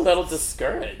 I'm a little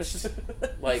discouraged.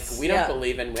 Like, we don't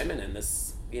believe in women in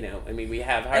this, we have hardly any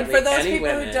women. And for those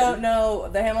people who don't know,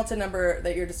 the Hamilton number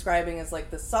that you're describing is like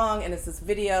the song, and it's this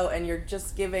video, and you're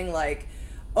just giving, like,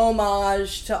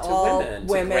 homage to all women,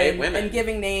 to great women, and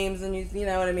giving names, and you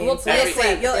know what I mean. We'll play a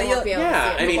clip. You'll be able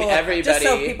to see it. Everybody, just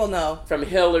so people know, from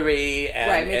Hillary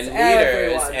and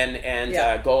leaders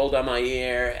and Golda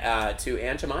Meir to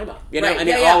Aunt Jemima.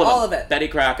 All of it. Betty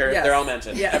Crocker, they're all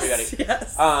mentioned. Yes. Everybody.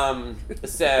 Yes.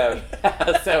 So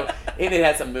it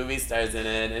had some movie stars in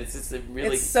it, and it's just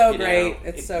really it's so great.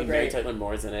 It's so great. Mary Tyler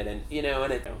Moore's in it, and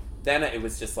then it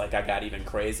was just like I got even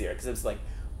crazier because it was like,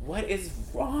 what is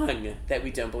wrong that we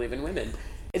don't believe in women?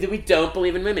 That we don't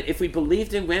believe in women. If we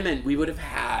believed in women, we would have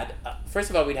had...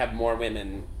 first of all, we'd have more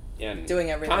women in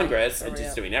Congress, and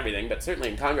just doing everything, but certainly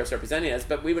in Congress representing us,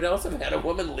 but we would also have had a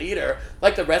woman leader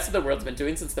like the rest of the world's been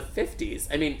doing since the 50s.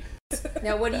 I mean...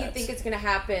 Now, what do you think is going to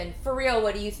happen? For real,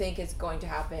 what do you think is going to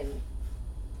happen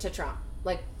to Trump?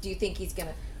 Like, do you think he's going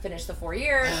to finish the 4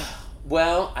 years?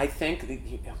 Well, I think...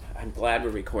 I'm glad we're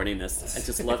recording this. I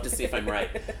just love to see if I'm right.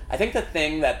 I think the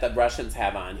thing that the Russians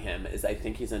have on him is I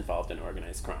think he's involved in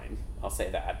organized crime. I'll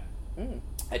say that.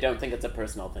 I don't think it's a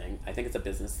personal thing. I think it's a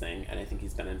business thing, and I think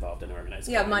he's been involved in organized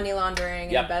crime. Yeah, money laundering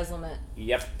and embezzlement.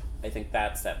 Yep. I think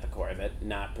that's at the core of it,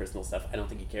 not personal stuff. I don't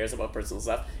think he cares about personal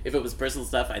stuff. If it was personal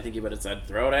stuff, I think he would have said,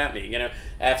 throw it at me,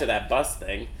 after that bus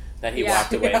thing that he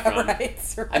walked away from.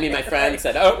 Right. I mean, my friend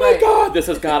said, oh my God, this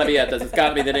has got to be it. This has got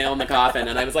to be the nail in the coffin.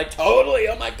 And I was like, totally,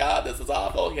 oh my God, this is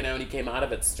awful. And he came out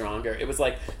of it stronger. It was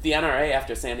like the NRA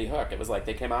after Sandy Hook. It was like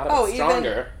they came out of it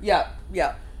stronger. Yeah.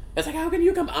 It's like, how can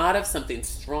you come out of something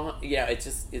strong? Yeah,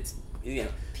 it's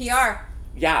PR.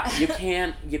 Yeah, you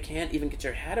can't even get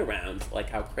your head around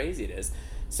like how crazy it is.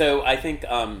 So I think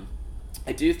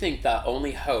I do think the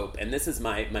only hope, and this is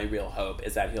my real hope,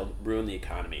 is that he'll ruin the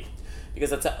economy.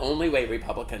 Because that's the only way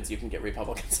you can get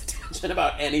Republicans' attention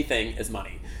about anything is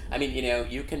money. I mean,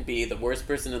 you can be the worst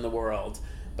person in the world,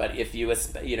 but if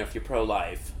if you're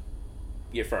pro-life,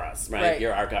 you're for us, right?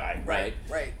 You're our guy, right?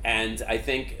 Right. And I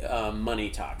think money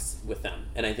talks with them.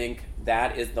 And I think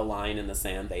that is the line in the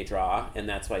sand they draw, and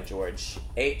that's why George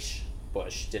H.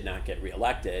 Bush did not get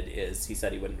reelected, is he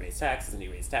said he wouldn't raise taxes, and he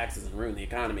raised taxes and ruined the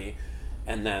economy,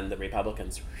 and then the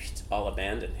Republicans all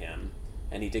abandoned him,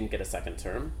 and he didn't get a second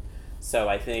term. So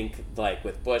I think, like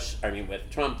with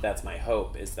Trump, that's my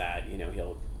hope, is that,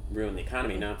 he'll ruin the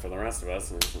economy, not for the rest of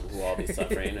us, and we'll all be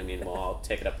suffering. I mean, we'll all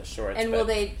take it up the shorts. And will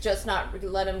they just not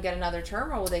let him get another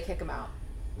term, or will they kick him out?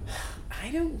 I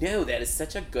don't know. That is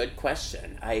such a good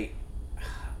question. I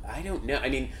don't know. I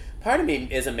mean, part of me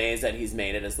is amazed that he's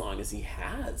made it as long as he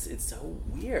has. It's so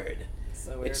weird.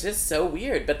 It's just so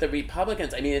weird. But the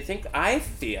Republicans, I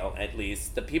feel at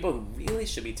least, the people who really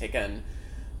should be taken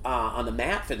on the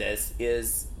map for this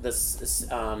is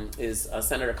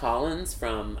Senator Collins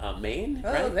from Maine,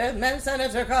 right? there's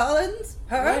Senator Collins.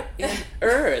 What in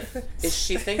earth is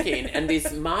she thinking? And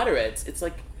these moderates, it's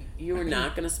like, you are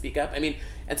not going to speak up. I mean,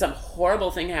 and some horrible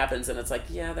thing happens, and it's like,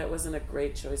 yeah, that wasn't a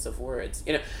great choice of words.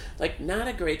 You know, like, not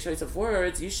a great choice of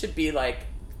words. You should be like,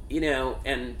 you know,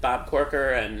 and Bob Corker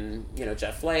and, you know,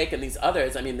 Jeff Flake and these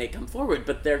others, I mean, they come forward,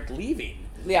 but they're leaving.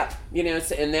 Yeah. You know,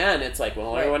 so, and then it's like,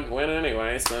 well, I wouldn't win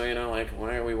anyway, so, you know, like,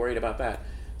 why are we worried about that?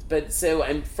 But so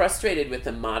I'm frustrated with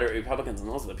the moderate Republicans, and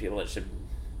those are the people that should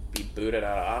be booted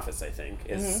out of office, I think,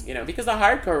 is, you know, because the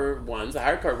hardcore ones, the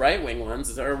hardcore right-wing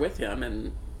ones are with him,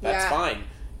 and that's fine.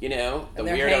 You know, the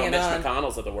weirdo Mitch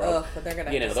McConnells of the world. But they're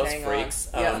gonna you know, just those hang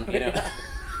freaks. on. You know.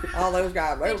 All those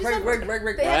guys. They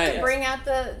have to bring out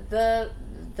the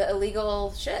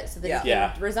illegal shit so that he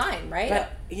can resign, right?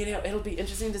 But, you know, it'll be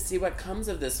interesting to see what comes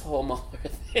of this whole Mueller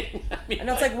thing. I mean, and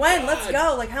it's like, when? Let's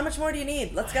go. Like, how much more do you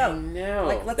need? Let's go. No,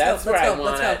 like, let's that's go. where Let's I go.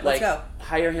 want to Let's go.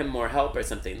 hire him more help or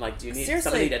something. Like, do you need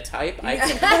Seriously. somebody to type? I Yeah.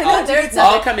 can.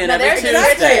 I'll come in every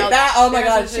Tuesday. That, oh my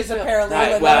God, she's a paralegal.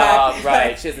 Right, well,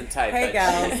 right, she doesn't type. Hey, but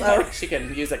gals. she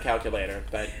can use a calculator,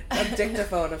 but a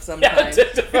dictaphone of some yeah, kind.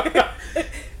 dictaphone.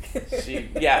 She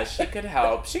could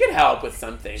help. She could help with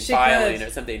something, filing or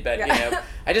something. But you know,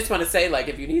 I just want to say, like,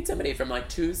 if you need somebody from like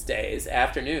Tuesdays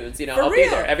afternoons, you know, I'll be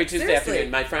there every Tuesday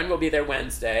afternoon. My friend will be there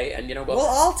Wednesday, and you know, we'll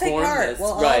all take part. This.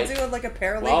 We'll all do like a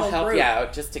paralegal We'll help group. you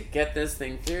out just to get this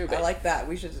thing through. But I like that.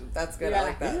 We should. That's good. I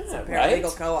like that. It's a paralegal right?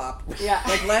 co-op. Yeah.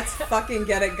 Like, let's fucking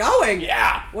get it going.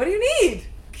 Yeah. What do you need?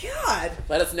 God.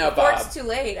 Let us know, Before Bob. it's too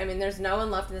late. I mean, there's no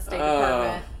one left in the State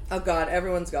Department. Oh God,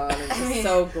 everyone's gone. It's just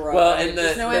so gross. Well, and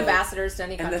there's no ambassadors to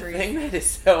any countries. And the thing that is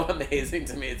so amazing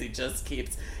to me is he just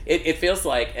keeps. It feels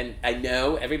like, and I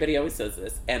know everybody always says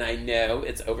this, and I know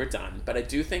it's overdone, but I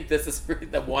do think this is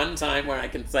the one time where I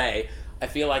can say I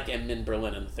feel like I'm in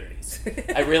Berlin in the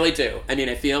 30s. I really do. I mean,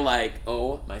 I feel like,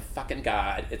 oh my fucking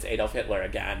God, it's Adolf Hitler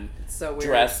again. It's so weird.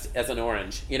 Dressed as an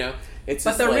orange, you know? It's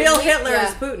but just the like, real Hitler is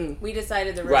Putin. We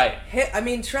decided the real right. I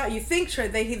mean, Trump. You think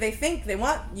they think they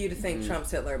want you to think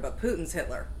Trump's Hitler, but Putin's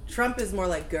Hitler. Trump is more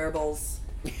like Goebbels,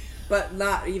 but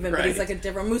not even. But he's like a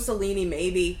different Mussolini,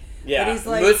 maybe. Yeah, but he's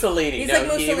like Mussolini. He's no, like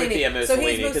Mussolini. he would be a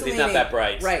Mussolini because he's not that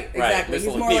bright. Right, exactly. He's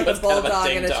more like a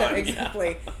bulldog and a chip.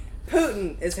 Exactly.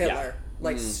 Putin is Hitler,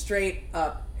 like straight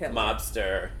up Hitler.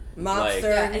 Mobster. Like,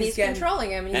 and he's controlling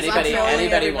him. And he's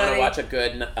anybody want to watch a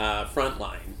good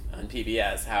Frontline on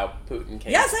PBS? How Putin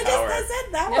came to power. I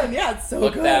said that one. Yeah, it's so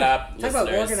Look good. that up, Talk listeners.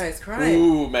 about organized crime.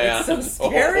 Ooh, man. It's so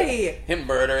scary. Him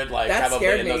murdered, like, that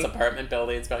probably in those apartment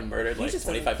buildings, probably murdered, like,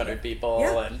 2,500 people.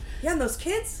 Yeah, and those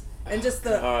kids. And just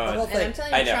the whole thing. And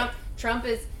I'm telling you, Trump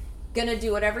is gonna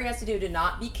do whatever he has to do to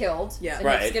not be killed. Yeah. And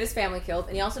not get his family killed.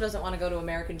 And he also doesn't want to go to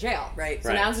American jail. Right.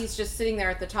 So now he's just sitting there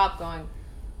at the top going,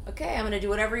 okay, I'm gonna do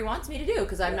whatever he wants me to do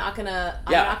because I'm not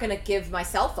gonna give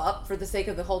myself up for the sake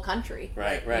of the whole country.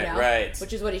 Right.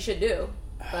 Which is what he should do.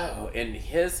 But, and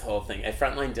his whole thing,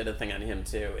 Frontline did a thing on him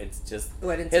too. It's just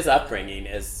his upbringing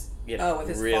is, you know, with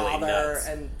his really father nuts.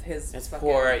 And his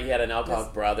poor. He had an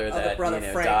alcoholic brother that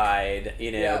died.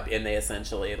 You know, Yeah. and they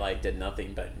essentially like did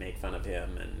nothing but make fun of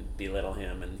him and belittle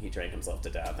him, and he drank himself to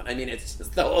death. And I mean, it's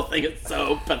just the whole thing is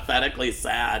so pathetically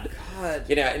sad. God.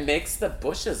 You know, it makes the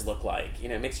Bushes look like, you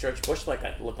know, it makes George Bush look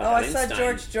like I saw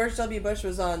George W. Bush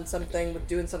was on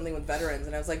doing something with veterans,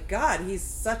 and I was like, God, he's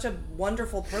such a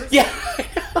wonderful person. Yeah,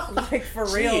 like for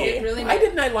real. Why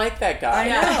didn't I like that guy? I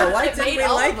know. Why didn't we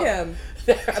like him?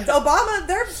 Obama,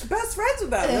 they're best friends with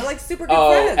them. They're like super good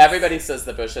friends. Everybody says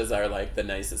the Bushes are like the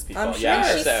nicest people. I'm sure.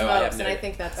 Yeah, she smokes, and I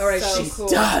think that's so cool.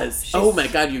 She does. Oh my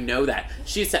God, you know that.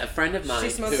 She's a friend of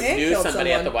mine who knew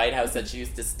somebody at the White House that she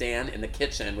used to stand in the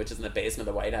kitchen, which is in the basement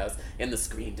of the White House, in the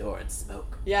screen door and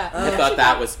smoke. Yeah. I thought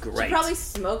that was great. She probably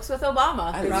smokes with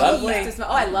Obama. I love that.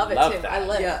 I love it too. That. I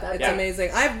love it. It's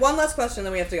amazing. I have one last question,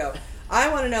 then we have to go. I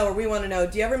want to know, or we want to know,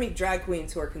 do you ever meet drag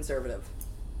queens who are conservative?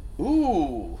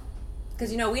 Ooh.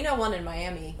 Because, you know, we know one in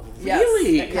Miami.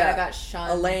 Really? That kind of got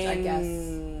shunned, I guess.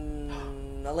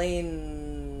 Elaine.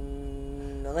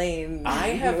 I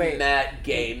have met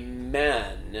gay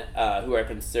men who are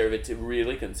conservative,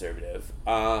 really conservative.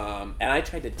 And I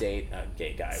tried to date a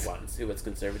gay guy once who was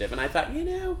conservative, and I thought, you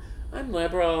know, I'm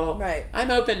liberal. Right.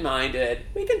 I'm open-minded.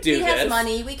 We can do this. He has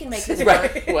money. We can make this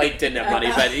right. work. Well, he didn't have money,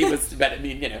 but he was, but I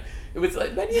mean, you know, it was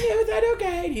like, but you know, is that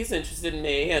okay? He's interested in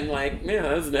me, and like, you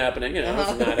know, this isn't happening. You know,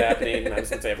 this is not happening. I was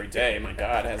going to say every day. My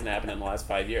God, it hasn't happened in the last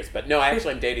 5 years. But no,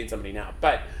 I'm dating somebody now.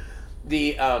 But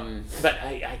the, but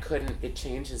I couldn't, it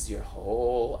changes your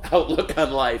whole outlook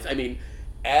on life. I mean,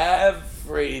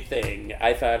 everything.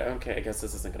 I thought, okay, I guess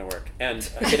this isn't going to work. And,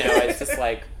 you know, it's just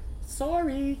like,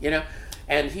 sorry, you know.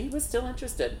 And he was still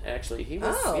interested, actually. He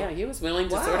was, Oh. he was willing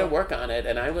to Wow. sort of work on it,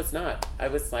 and I was not. I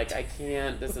was like, I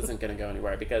can't, this isn't going to go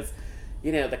anywhere, because,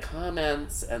 you know, the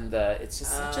comments and it's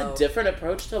just such a different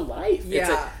approach to life.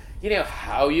 Yeah. It's you know,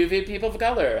 how you view people of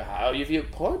color, how you view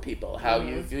poor people, how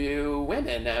you view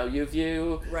women, how you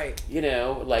view, Right. you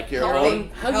know, like your Helping- own,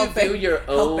 how helping- you view your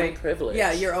own helping. privilege.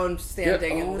 Yeah, your own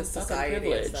standing Your in own the fucking society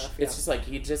privilege. and stuff. It's just like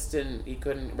he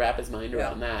couldn't wrap his mind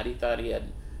around that. He thought he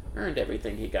had earned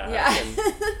everything he got. Yeah. And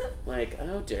like,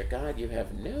 oh dear God, you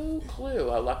have no clue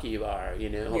how lucky you are, you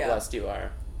know, how blessed you are.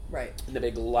 Right. In the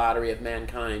big lottery of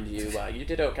mankind, you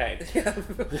did okay.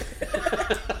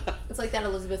 It's like that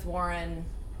Elizabeth Warren,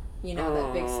 you know,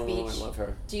 that big speech. I love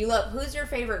her. Who's your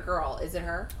favorite girl? Is it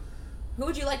her? Who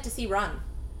would you like to see run?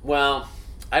 Well,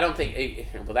 I don't think.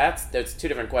 Well, that's two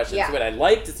different questions. Yeah. What I'd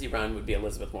like to see run would be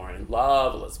Elizabeth Warren.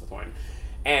 Love Elizabeth Warren.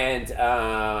 And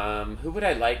who would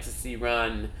I like to see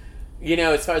run? You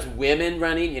know, as far as women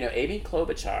running, you know, Amy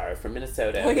Klobuchar from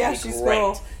Minnesota. Oh, yeah, would be she's great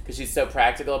cool. because she's so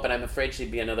practical. But I'm afraid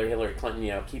she'd be another Hillary Clinton.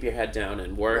 You know, keep your head down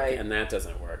and work, Right. and that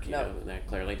doesn't work. You No. know, that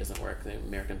clearly doesn't work. The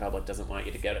American public doesn't want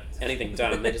you to get anything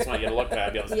done. They just want you to look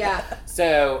fabulous. Yeah.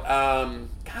 So,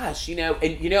 gosh, you know,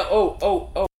 and you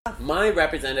know, my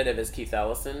representative is Keith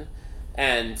Ellison.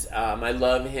 And I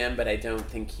love him, but I don't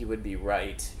think he would be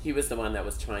right. He was the one that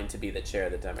was trying to be the chair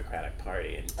of the Democratic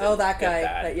Party. And Oh, that didn't guy,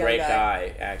 get that young great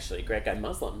guy. actually. Great guy.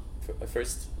 Muslim.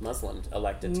 First Muslim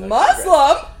elected to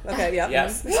Muslim? Okay, yeah.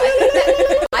 Yes.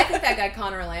 I think that guy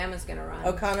Connor Lamb is going to run.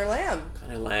 Oh, Connor Lamb.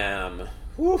 Connor Lamb.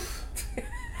 Woof.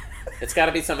 It's got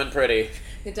to be someone pretty.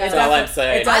 It That's does. all I'm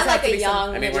saying. It does I have like to a be some-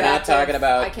 young. I mean, we're not attractive- talking I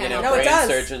about, can't you know, No, it brain does.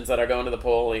 surgeons that are going to the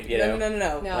poll, you know.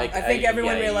 No. No. Like, I think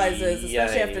everyone realizes, especially yeah,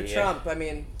 after yeah. Trump, I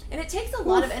mean... And it takes a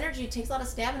lot of energy. It takes a lot of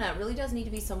stamina. It really does need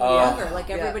to be someone Oh. younger. Like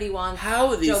everybody wants.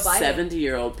 How these Joe Biden.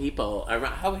 70-year-old people,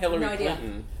 how Hillary No idea.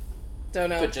 Clinton Don't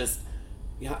know. could just,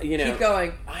 you know. Keep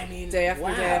going. I mean, Day after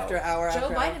wow. day after hour Joe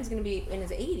after hour. Biden's going to be in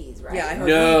his 80s, right? Yeah, I heard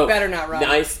No, he better not run.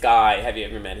 Nice guy. Have you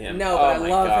ever met him? No, oh but I my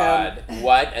love God. him.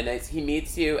 What? And he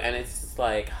meets you, and it's just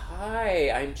like,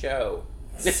 hi, I'm Joe.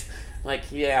 Like,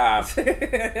 yeah,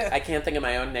 I can't think of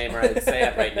my own name, or I'd say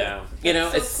it right now. You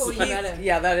know, So it's cool you like- met him.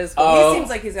 Yeah, that is cool. Oh. He seems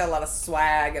like he's got a lot of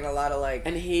swag and a lot of like...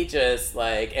 and he just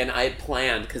like, and I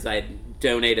planned because I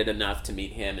donated enough to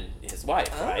meet him and his wife,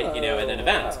 right? You know, at an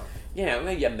event. wow. You know,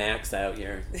 you max out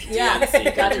your Yeah.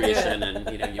 DNC contribution,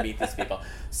 and you know, you meet these people.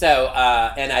 So,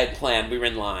 and I had planned. We were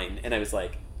in line, and I was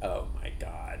like, "Oh my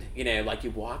God!" You know, like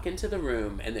you walk into the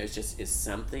room, and there's just is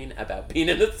something about being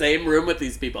in the same room with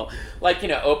these people. Like, you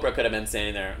know, Oprah could have been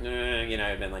standing there. You know,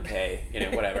 I'd been like, "Hey, you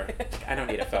know, whatever. I don't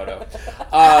need a photo."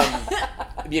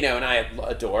 You know, and I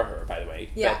adore her, by the way.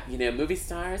 Yeah. But, you know, movie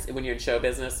stars, when you're in show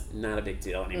business, not a big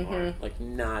deal anymore. Like,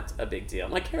 not a big deal.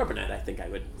 Like, Carol Burnett, I think I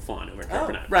would fawn over Carol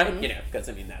Burnett, right? You know, because,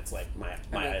 I mean, that's, like, my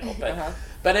idol.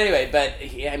 But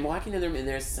anyway, I'm walking in the room, and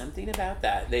there's something about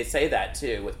that. They say that,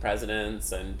 too, with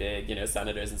presidents and big, you know,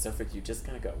 senators and so forth. You just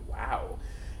kind of go, wow.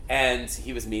 And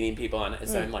he was meeting people, and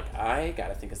so I'm like, I got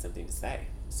to think of something to say.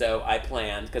 So I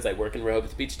planned, because I work in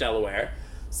Rehoboth Beach, Delaware,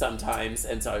 sometimes,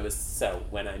 and so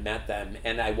when I met them,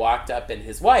 and I walked up, and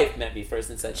his wife met me first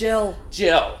and said, Jill,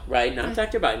 right? Not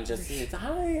Dr. Biden, just,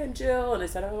 hi, I'm Jill, and I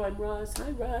said, oh, I'm Russ,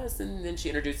 hi, Russ, and then she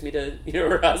introduced me to, you know,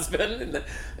 her husband,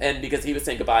 and because he was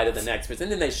saying goodbye to the next person,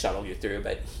 and then they shuttle you through,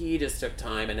 but he just took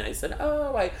time, and I said,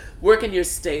 oh, I work in your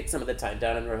state some of the time,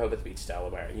 down in Rehoboth Beach,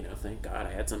 Delaware, you know, thank God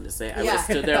I had something to say. I would have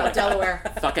stood there like,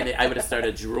 Delaware. fucking, I would have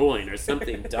started drooling or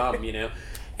something dumb, you know.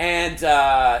 And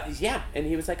and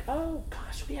he was like, "Oh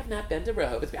gosh, we have not been to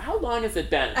Rehoboth. How long has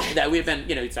it been that we've been?"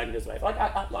 You know, he's talking to his wife. Like,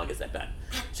 how long has that been?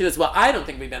 She goes, "Well, I don't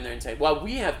think we've been there in time. Well,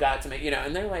 we have got to make, you know."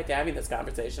 And they're like having this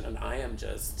conversation, and I am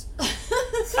just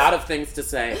out of things to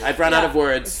say. I've run out of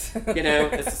words. You know,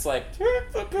 it's just like,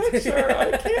 take the picture.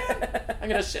 I can't. I'm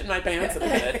gonna shit in my pants in a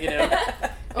minute. You know.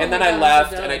 And then I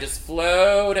left, and I just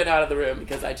floated out of the room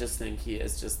because I just think he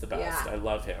is just the best. Yeah. I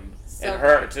love him, So and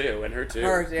her too, and her too.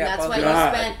 her, yeah, That's both why of you them.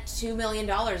 God. spent $2 million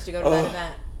to go to that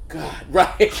event. God,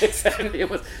 right, exactly. It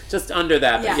was just under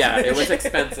that, but Yeah. yeah, it was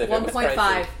expensive. 1.5. It was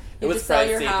pricey. You It was just sell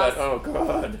your pricey, house. but oh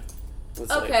God. It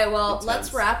was, Okay, like, well, intense.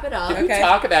 let's wrap it up. Did we Okay.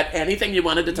 talk about anything you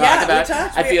wanted to talk Yeah, about? we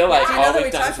touched. I feel like do you all know that we've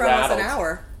we done talked is for almost an rattled.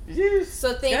 hour.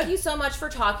 So thank Good. you so much for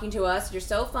talking to us. You're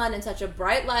so fun and such a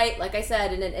bright light, like I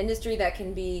said, in an industry that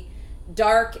can be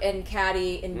dark and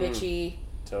catty and bitchy.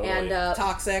 Totally. And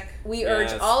Toxic. we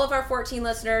urge Yes. all of our 14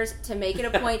 listeners to make it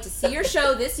a point to see your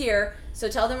show this year. So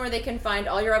tell them where they can find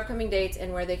all your upcoming dates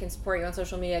and where they can support you on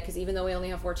social media, because even though we only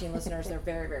have 14 listeners, they're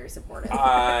very, very supportive.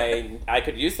 I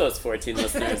could use those 14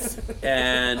 listeners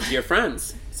and your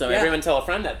friends. So Yeah. everyone tell a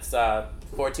friend that's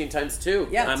 14 times 2.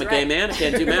 Yeah, I'm that's a gay right. man. I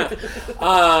can't do math.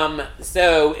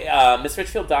 So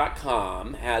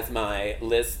MissRichfield.com has my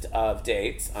list of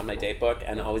dates on my date book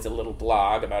and always a little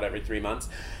blog about every 3 months.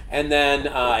 And then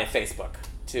I have Facebook,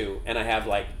 too. And I have,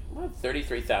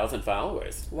 33,000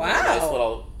 followers. Wow. Nice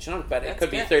little chunk, but it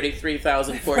could be good.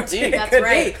 33,00014. That's Could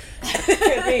right. be.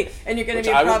 Could be. And you're going Which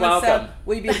to be I in would Provincetown. welcome.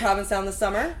 Will you be in Provincetown this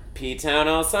summer? P-Town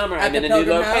all summer. At I'm the in a new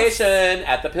Pilgrim House? location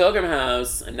at the Pilgrim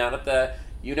House. I'm not at the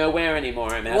you-know-where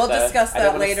anymore. I'm at We'll the... discuss I don't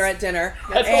that wanna later at dinner.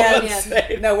 I don't And wanna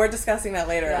say. no, we're discussing that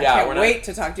later. I Yeah, can't we're not- wait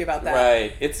to talk to you about that.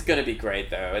 Right. It's going to be great,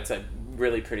 though. It's a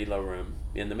really pretty low room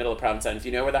in the middle of Provincetown. If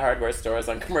you know where the hardware store is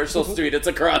on Commercial Street, it's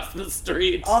across the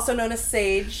street. Also known as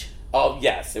Sage. Oh,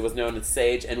 yes. It was known as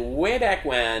Sage. And way back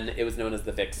when, it was known as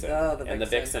the Vixen. Oh, the And the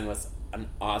Vixen. Vixen was an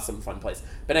awesome, fun place.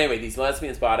 But anyway, these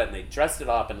lesbians bought it, and they dressed it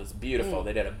up, and it was beautiful.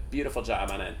 They did a beautiful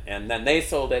job on it. And then they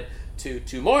sold it to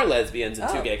 2 more lesbians and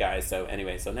 2 Oh. gay guys. So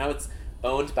anyway, so now it's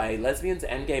owned by lesbians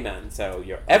and gay men. So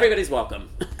everybody's welcome.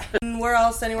 And where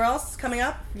else? Anywhere else coming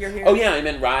up? You're here. Oh yeah, I'm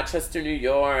in Rochester, New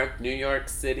York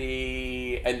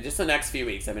City, and just the next few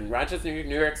weeks. I'm in Rochester,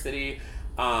 New York City,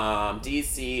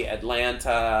 DC,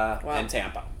 Atlanta, Wow. and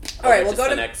Tampa. All right, Over we'll just go the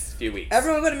to- next few weeks.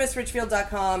 Everyone go to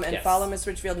MissRichfield.com and Yes. follow Miss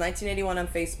Richfield 1981 on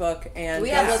Facebook and We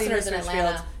go have see listeners Miss in Richfield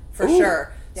Atlanta. for Ooh.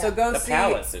 sure. Yeah. So go the see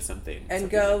Palace or something, and something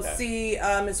go like that. see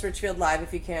Miss Richfield live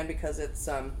if you can because it's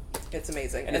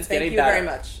amazing. And it's thank getting you better. very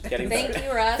much. Getting Thank better.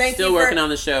 you, Russ. Thank Still you for- working on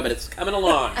the show, but it's coming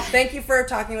along. Thank you for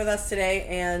talking with us today,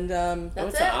 and Oh, That's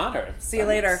it's it. an honor. See you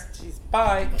later. Jeez,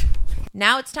 bye.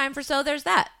 Now it's time for So There's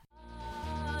That.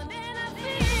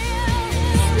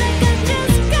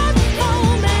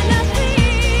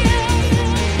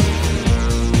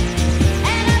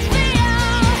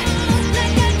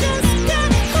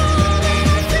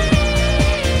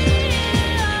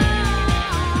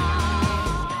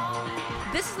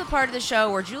 This is the part of the show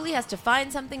where Julie has to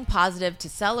find something positive to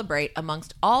celebrate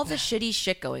amongst all the shitty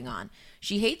shit going on.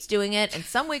 She hates doing it, and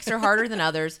some weeks are harder than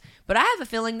others, but I have a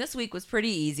feeling this week was pretty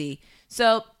easy.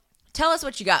 So tell us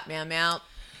what you got, Meow Meow.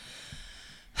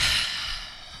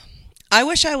 I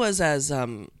wish I was as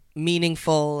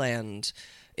meaningful and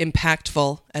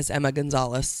impactful as Emma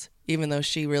Gonzalez, even though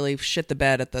she really shit the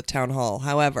bed at the town hall.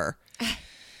 However,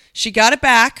 she got it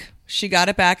back. She got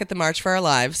it back at the March for Our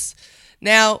Lives.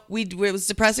 Now, it was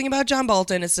depressing about John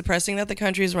Bolton. It's depressing that the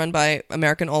country is run by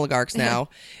American oligarchs now.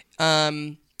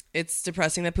 It's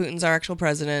depressing that Putin's our actual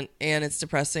president, and it's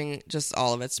depressing, just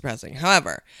all of it's depressing.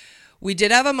 However, we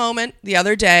did have a moment the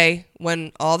other day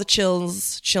when all the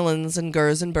chillins and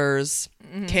gurs and burrs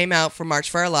came out for March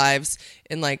for Our Lives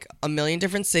in like a million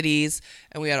different cities,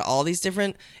 and we had all these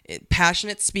different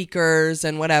passionate speakers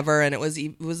and whatever, and it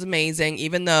was amazing,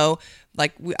 even though,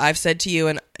 like I've said to you,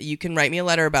 and you can write me a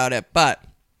letter about it, but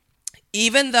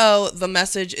even though the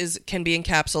message can be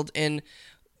encapsulated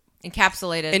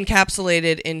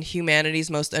in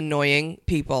humanity's most annoying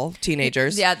people,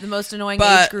 teenagers. Yeah, the most annoying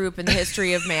But- age group in the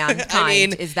history of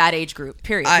mankind is that age group,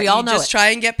 period. We You all know just it.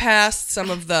 try and get past some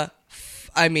of the,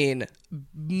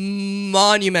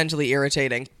 monumentally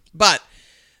irritating. But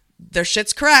their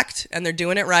shit's correct, and they're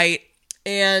doing it right.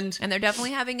 And And they're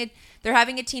definitely having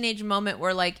a teenage moment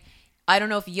where, like, I don't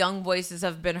know if young voices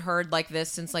have been heard like this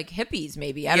since like hippies,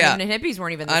 maybe. I don't even know, hippies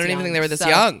weren't even this I don't young. even think they were this So,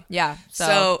 young. Yeah.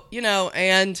 So,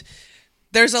 and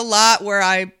there's a lot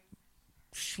where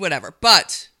whatever,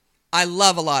 but I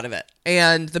love a lot of it.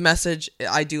 And the message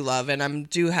I do love, and I am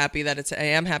happy that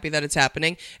it's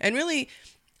happening. And really,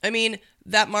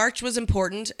 that march was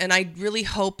important, and I really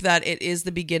hope that it is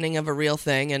the beginning of a real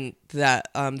thing, and that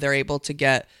they're able to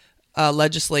get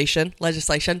legislation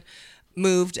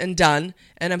moved and done,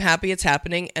 and I'm happy it's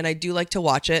happening, and I do like to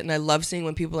watch it, and I love seeing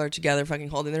when people are together fucking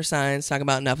holding their signs, talking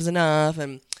about enough is enough,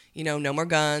 and no more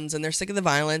guns, and they're sick of the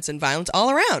violence, and violence all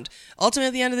around. Ultimately,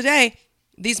 at the end of the day,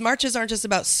 these marches aren't just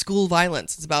about school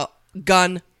violence, it's about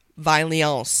gun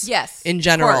violence. yes, in of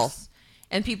general. course.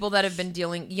 And people that have been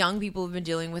young people have been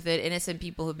dealing with it, innocent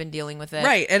people have been dealing with it.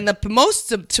 Right, and the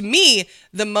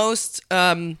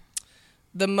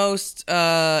most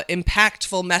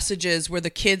impactful messages were the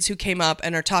kids who came up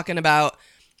and are talking about,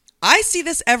 I see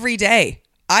this every day.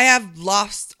 I have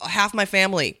lost half my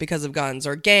family because of guns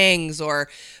or gangs or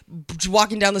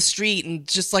walking down the street and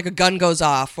just like a gun goes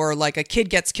off or like a kid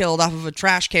gets killed off of a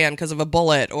trash can because of a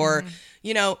bullet or,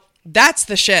 that's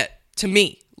the shit to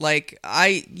me. Like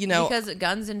because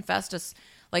guns infest us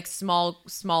like small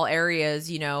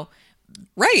areas,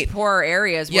 right. poorer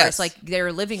areas where Yes. it's like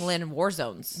they're living in war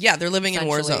zones. Yeah, they're living in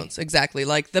war essentially. zones. Exactly.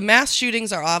 Like the mass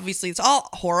shootings are obviously, it's all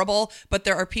horrible, but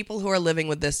there are people who are living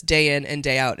with this day in and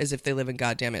day out as if they live in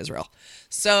goddamn Israel.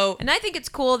 So, And I think it's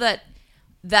cool that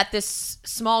that this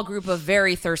small group of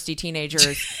very thirsty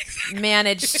teenagers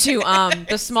managed to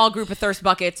the small group of thirst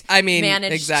buckets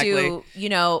managed exactly.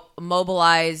 to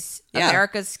mobilize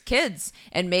America's kids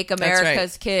and make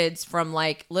America's kids from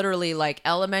like literally like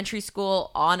elementary school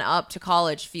on up to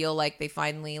college feel like they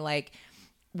finally like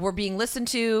were being listened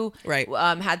to, right?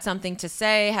 Had something to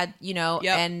say, had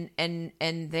and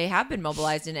they have been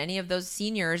mobilized. And any of those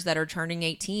seniors that are turning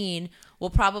 18 will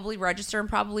probably register and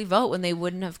probably vote when they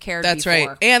wouldn't have cared. That's before.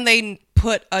 right. And they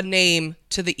put a name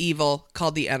to the evil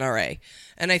called the NRA.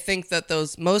 And I think that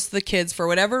most of the kids, for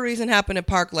whatever reason happened at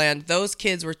Parkland, those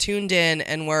kids were tuned in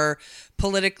and were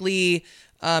politically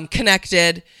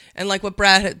connected. And like what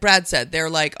Brad said, they're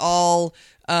like all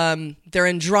they're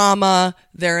in drama.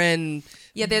 They're in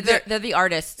they're the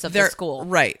artists of the school,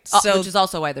 right? So which is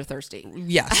also why they're thirsty.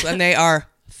 Yes, and they are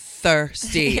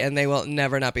thirsty, and they will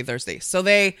never not be thirsty. So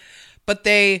they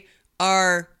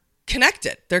are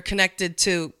connected. They're connected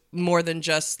to more than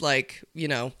just like,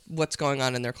 what's going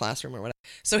on in their classroom or whatever.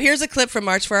 So here's a clip from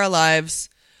March for Our Lives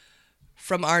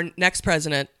from our next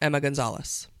president, Emma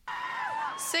Gonzalez.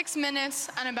 6 minutes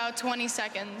and about 20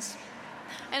 seconds.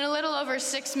 In a little over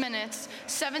 6 minutes,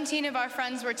 17 of our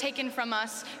friends were taken from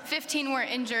us, 15 were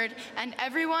injured, and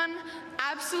everyone,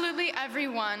 absolutely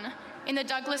everyone, in the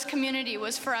Douglas community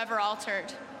was forever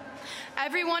altered.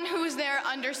 Everyone who was there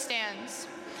understands.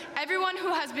 Everyone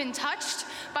who has been touched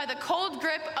by the cold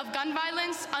grip of gun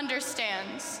violence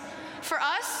understands. For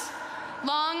us,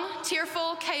 long,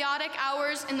 tearful, chaotic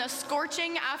hours in the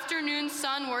scorching afternoon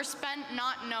sun were spent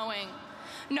not knowing.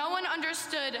 No one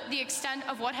understood the extent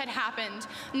of what had happened.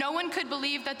 No one could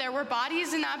believe that there were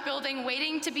bodies in that building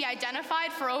waiting to be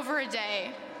identified for over a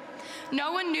day.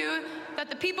 No one knew that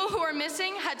the people who were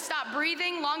missing had stopped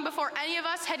breathing long before any of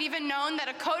us had even known that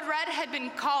a code red had been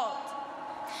called.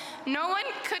 No one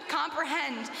could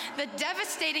comprehend the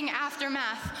devastating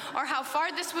aftermath or how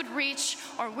far this would reach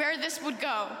or where this would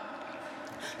go.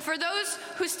 For those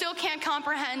who still can't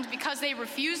comprehend because they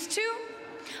refuse to,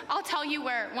 I'll tell you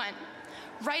where it went.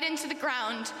 Right into the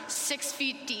ground, 6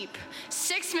 feet deep.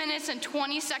 6 minutes and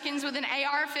 20 seconds with an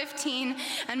AR-15,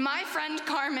 and my friend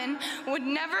Carmen would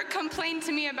never complain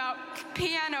to me about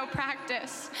piano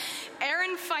practice.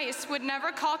 Aaron Feist would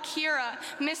never call Kira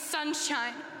Miss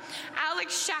Sunshine.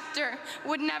 Alex Schachter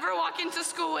would never walk into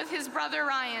school with his brother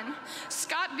Ryan.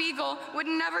 Scott Beagle would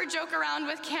never joke around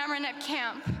with Cameron at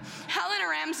camp. Helen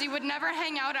Ramsey would never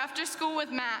hang out after school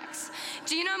with Max.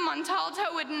 Gina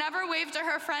Montalto would never wave to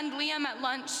her friend Liam at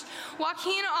lunch.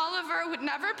 Joaquin Oliver would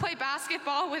never play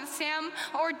basketball with Sam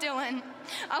or Dylan.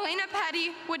 Elena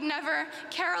Petty would never.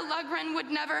 Kara Lugren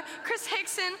would never. Chris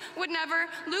Hickson would never.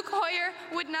 Luke Hoyer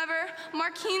would never.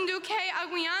 Marquine Duque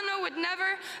Aguiano would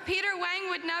never. Peter Wang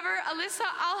would never. Alyssa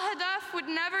Al-Hadaf would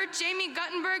never. Jamie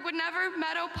Guttenberg would never.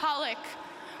 Meadow Pollock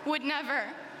would never.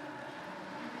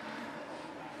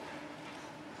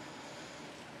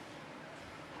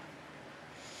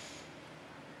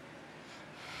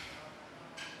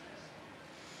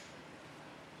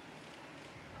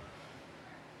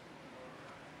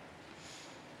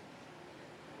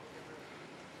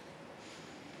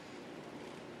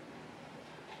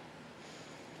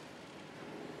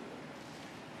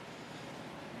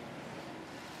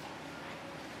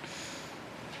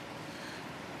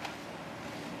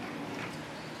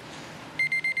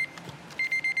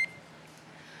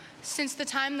 Since the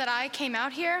time that I came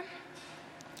out here,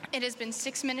 it has been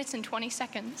 6 minutes and 20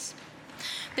 seconds.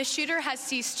 The shooter has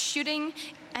ceased shooting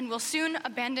and will soon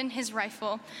abandon his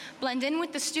rifle, blend in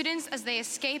with the students as they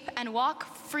escape, and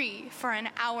walk free for an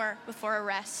hour before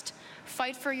arrest.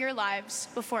 Fight for your lives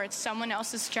before it's someone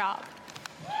else's job.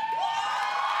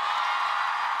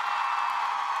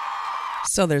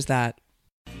 So there's that.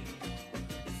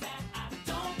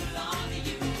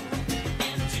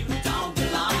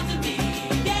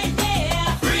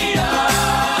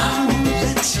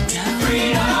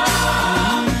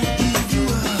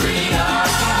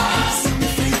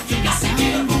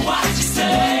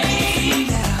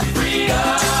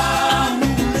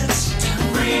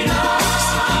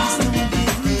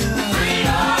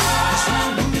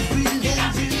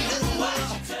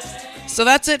 So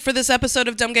that's it for this episode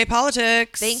of Dumb Gay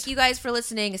Politics. Thank you guys for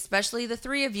listening, especially the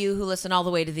three of you who listen all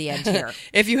the way to the end here.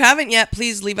 If you haven't yet,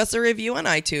 please leave us a review on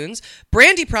iTunes.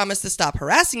 Brandy promised to stop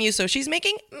harassing you, so she's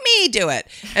making me do it.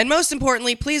 And most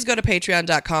importantly, please go to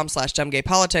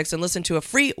patreon.com/dumbgaypolitics and listen to a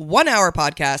free 1-hour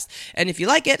podcast. And if you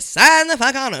like it, sign the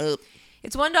fuck on up.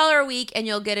 It's $1 a week, and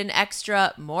you'll get an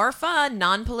extra, more fun,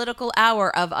 non-political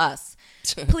hour of us.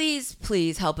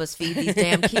 Please help us feed these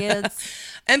damn kids.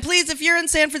 And please, if you're in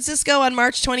San Francisco on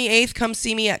March 28th, come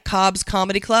see me at Cobb's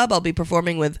Comedy Club. I'll be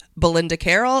performing with Belinda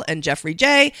Carroll and Jeffrey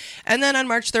J. And then on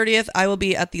March 30th, I will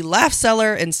be at the Laugh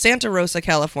Cellar in Santa Rosa,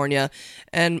 California.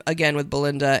 And again with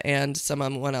Belinda and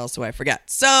someone else who I forget.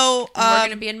 So we're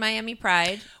going to be in Miami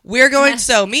Pride. We're going,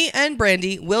 so me and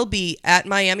Brandy will be at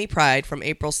Miami Pride from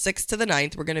April 6th to the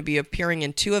 9th. We're going to be appearing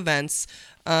in 2 events.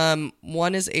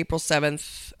 One is April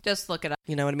 7th. Just look it up.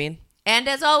 You know what I mean? And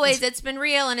as always, it's been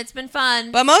real and it's been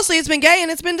fun. But mostly it's been gay and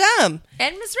it's been dumb.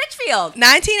 And Miss Richfield.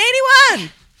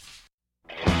 1981.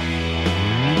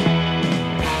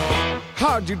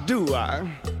 How'd you do?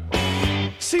 I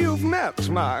see you've met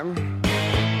my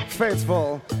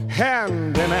faithful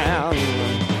hand-in-hand.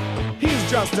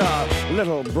 He's just a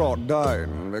little brought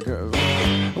down because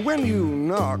when you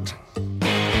knocked,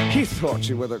 he thought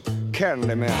you were the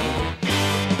candy man.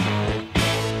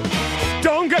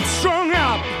 Don't get strung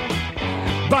up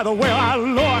by the way I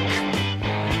look.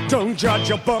 Don't judge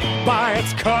a book by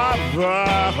its cover.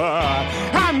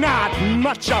 I'm not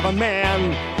much of a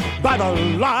man by the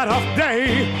light of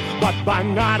day, but by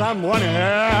night I'm one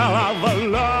hell of a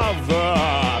lover.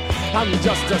 I'm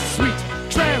just a sweet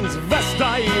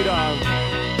transvestite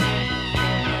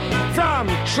from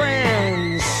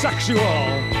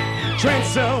transsexual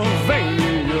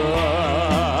Transylvania.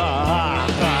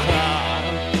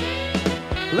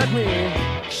 Let me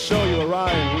show you a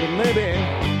rhyme and maybe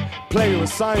play you a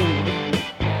sign.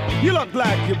 You look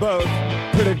like you're both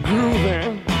pretty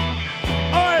groovy.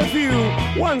 Or if you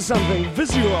want something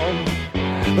visual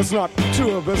that's not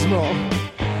too abysmal,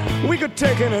 we could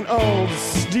take in an old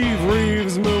Steve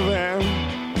Reeves movie.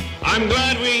 I'm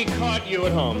glad we caught you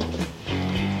at home.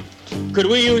 Could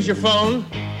we use your phone?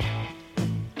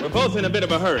 We're both in a bit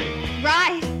of a hurry.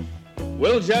 Right.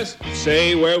 We'll just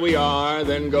say where we are,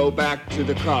 then go back to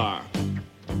the car.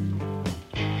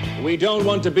 We don't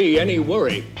want to be any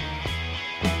worry.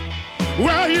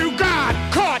 Well, you got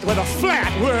caught with a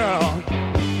flat world.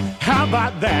 How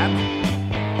about that?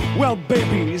 Well,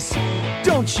 babies,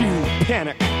 don't you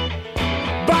panic.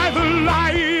 By the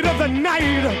light of the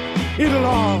night, it'll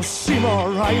all seem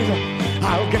alright.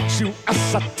 I'll get you a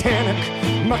satanic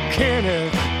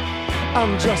mechanic.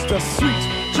 I'm just a sweet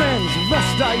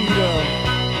transvestite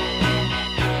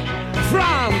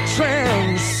from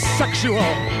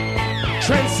transsexual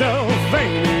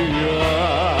Transylvania.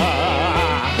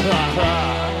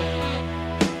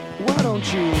 Why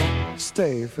don't you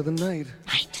stay for the night?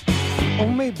 Or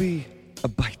maybe a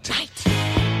bite.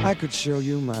 I could show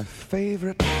you my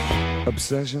favorite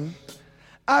obsession.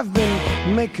 I've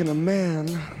been making a man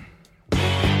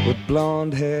with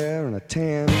blonde hair and a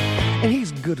tan, and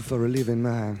he's good for relieving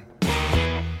my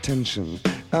tension.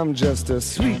 I'm just a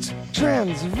sweet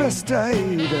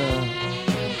transvestite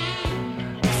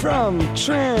from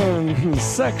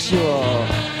transsexual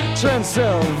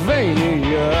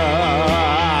Transylvania.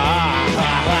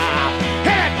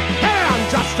 Hey, I'm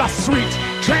just a sweet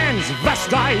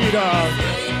transvestite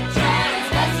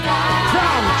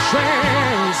from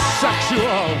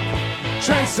transsexual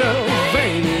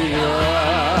Transylvania.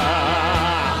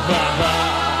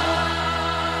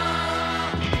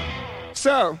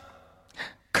 So,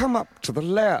 come up to the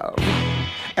lab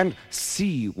and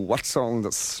see what's on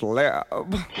the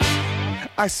slab.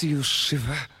 I see you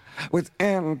shiver with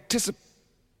anticipation.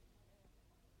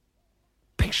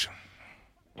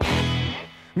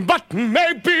 But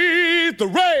maybe the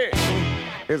rain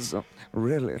is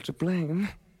really to blame.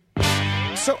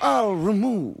 So I'll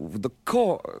remove the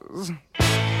cause.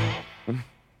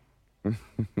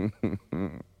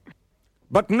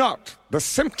 But not the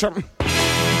symptom.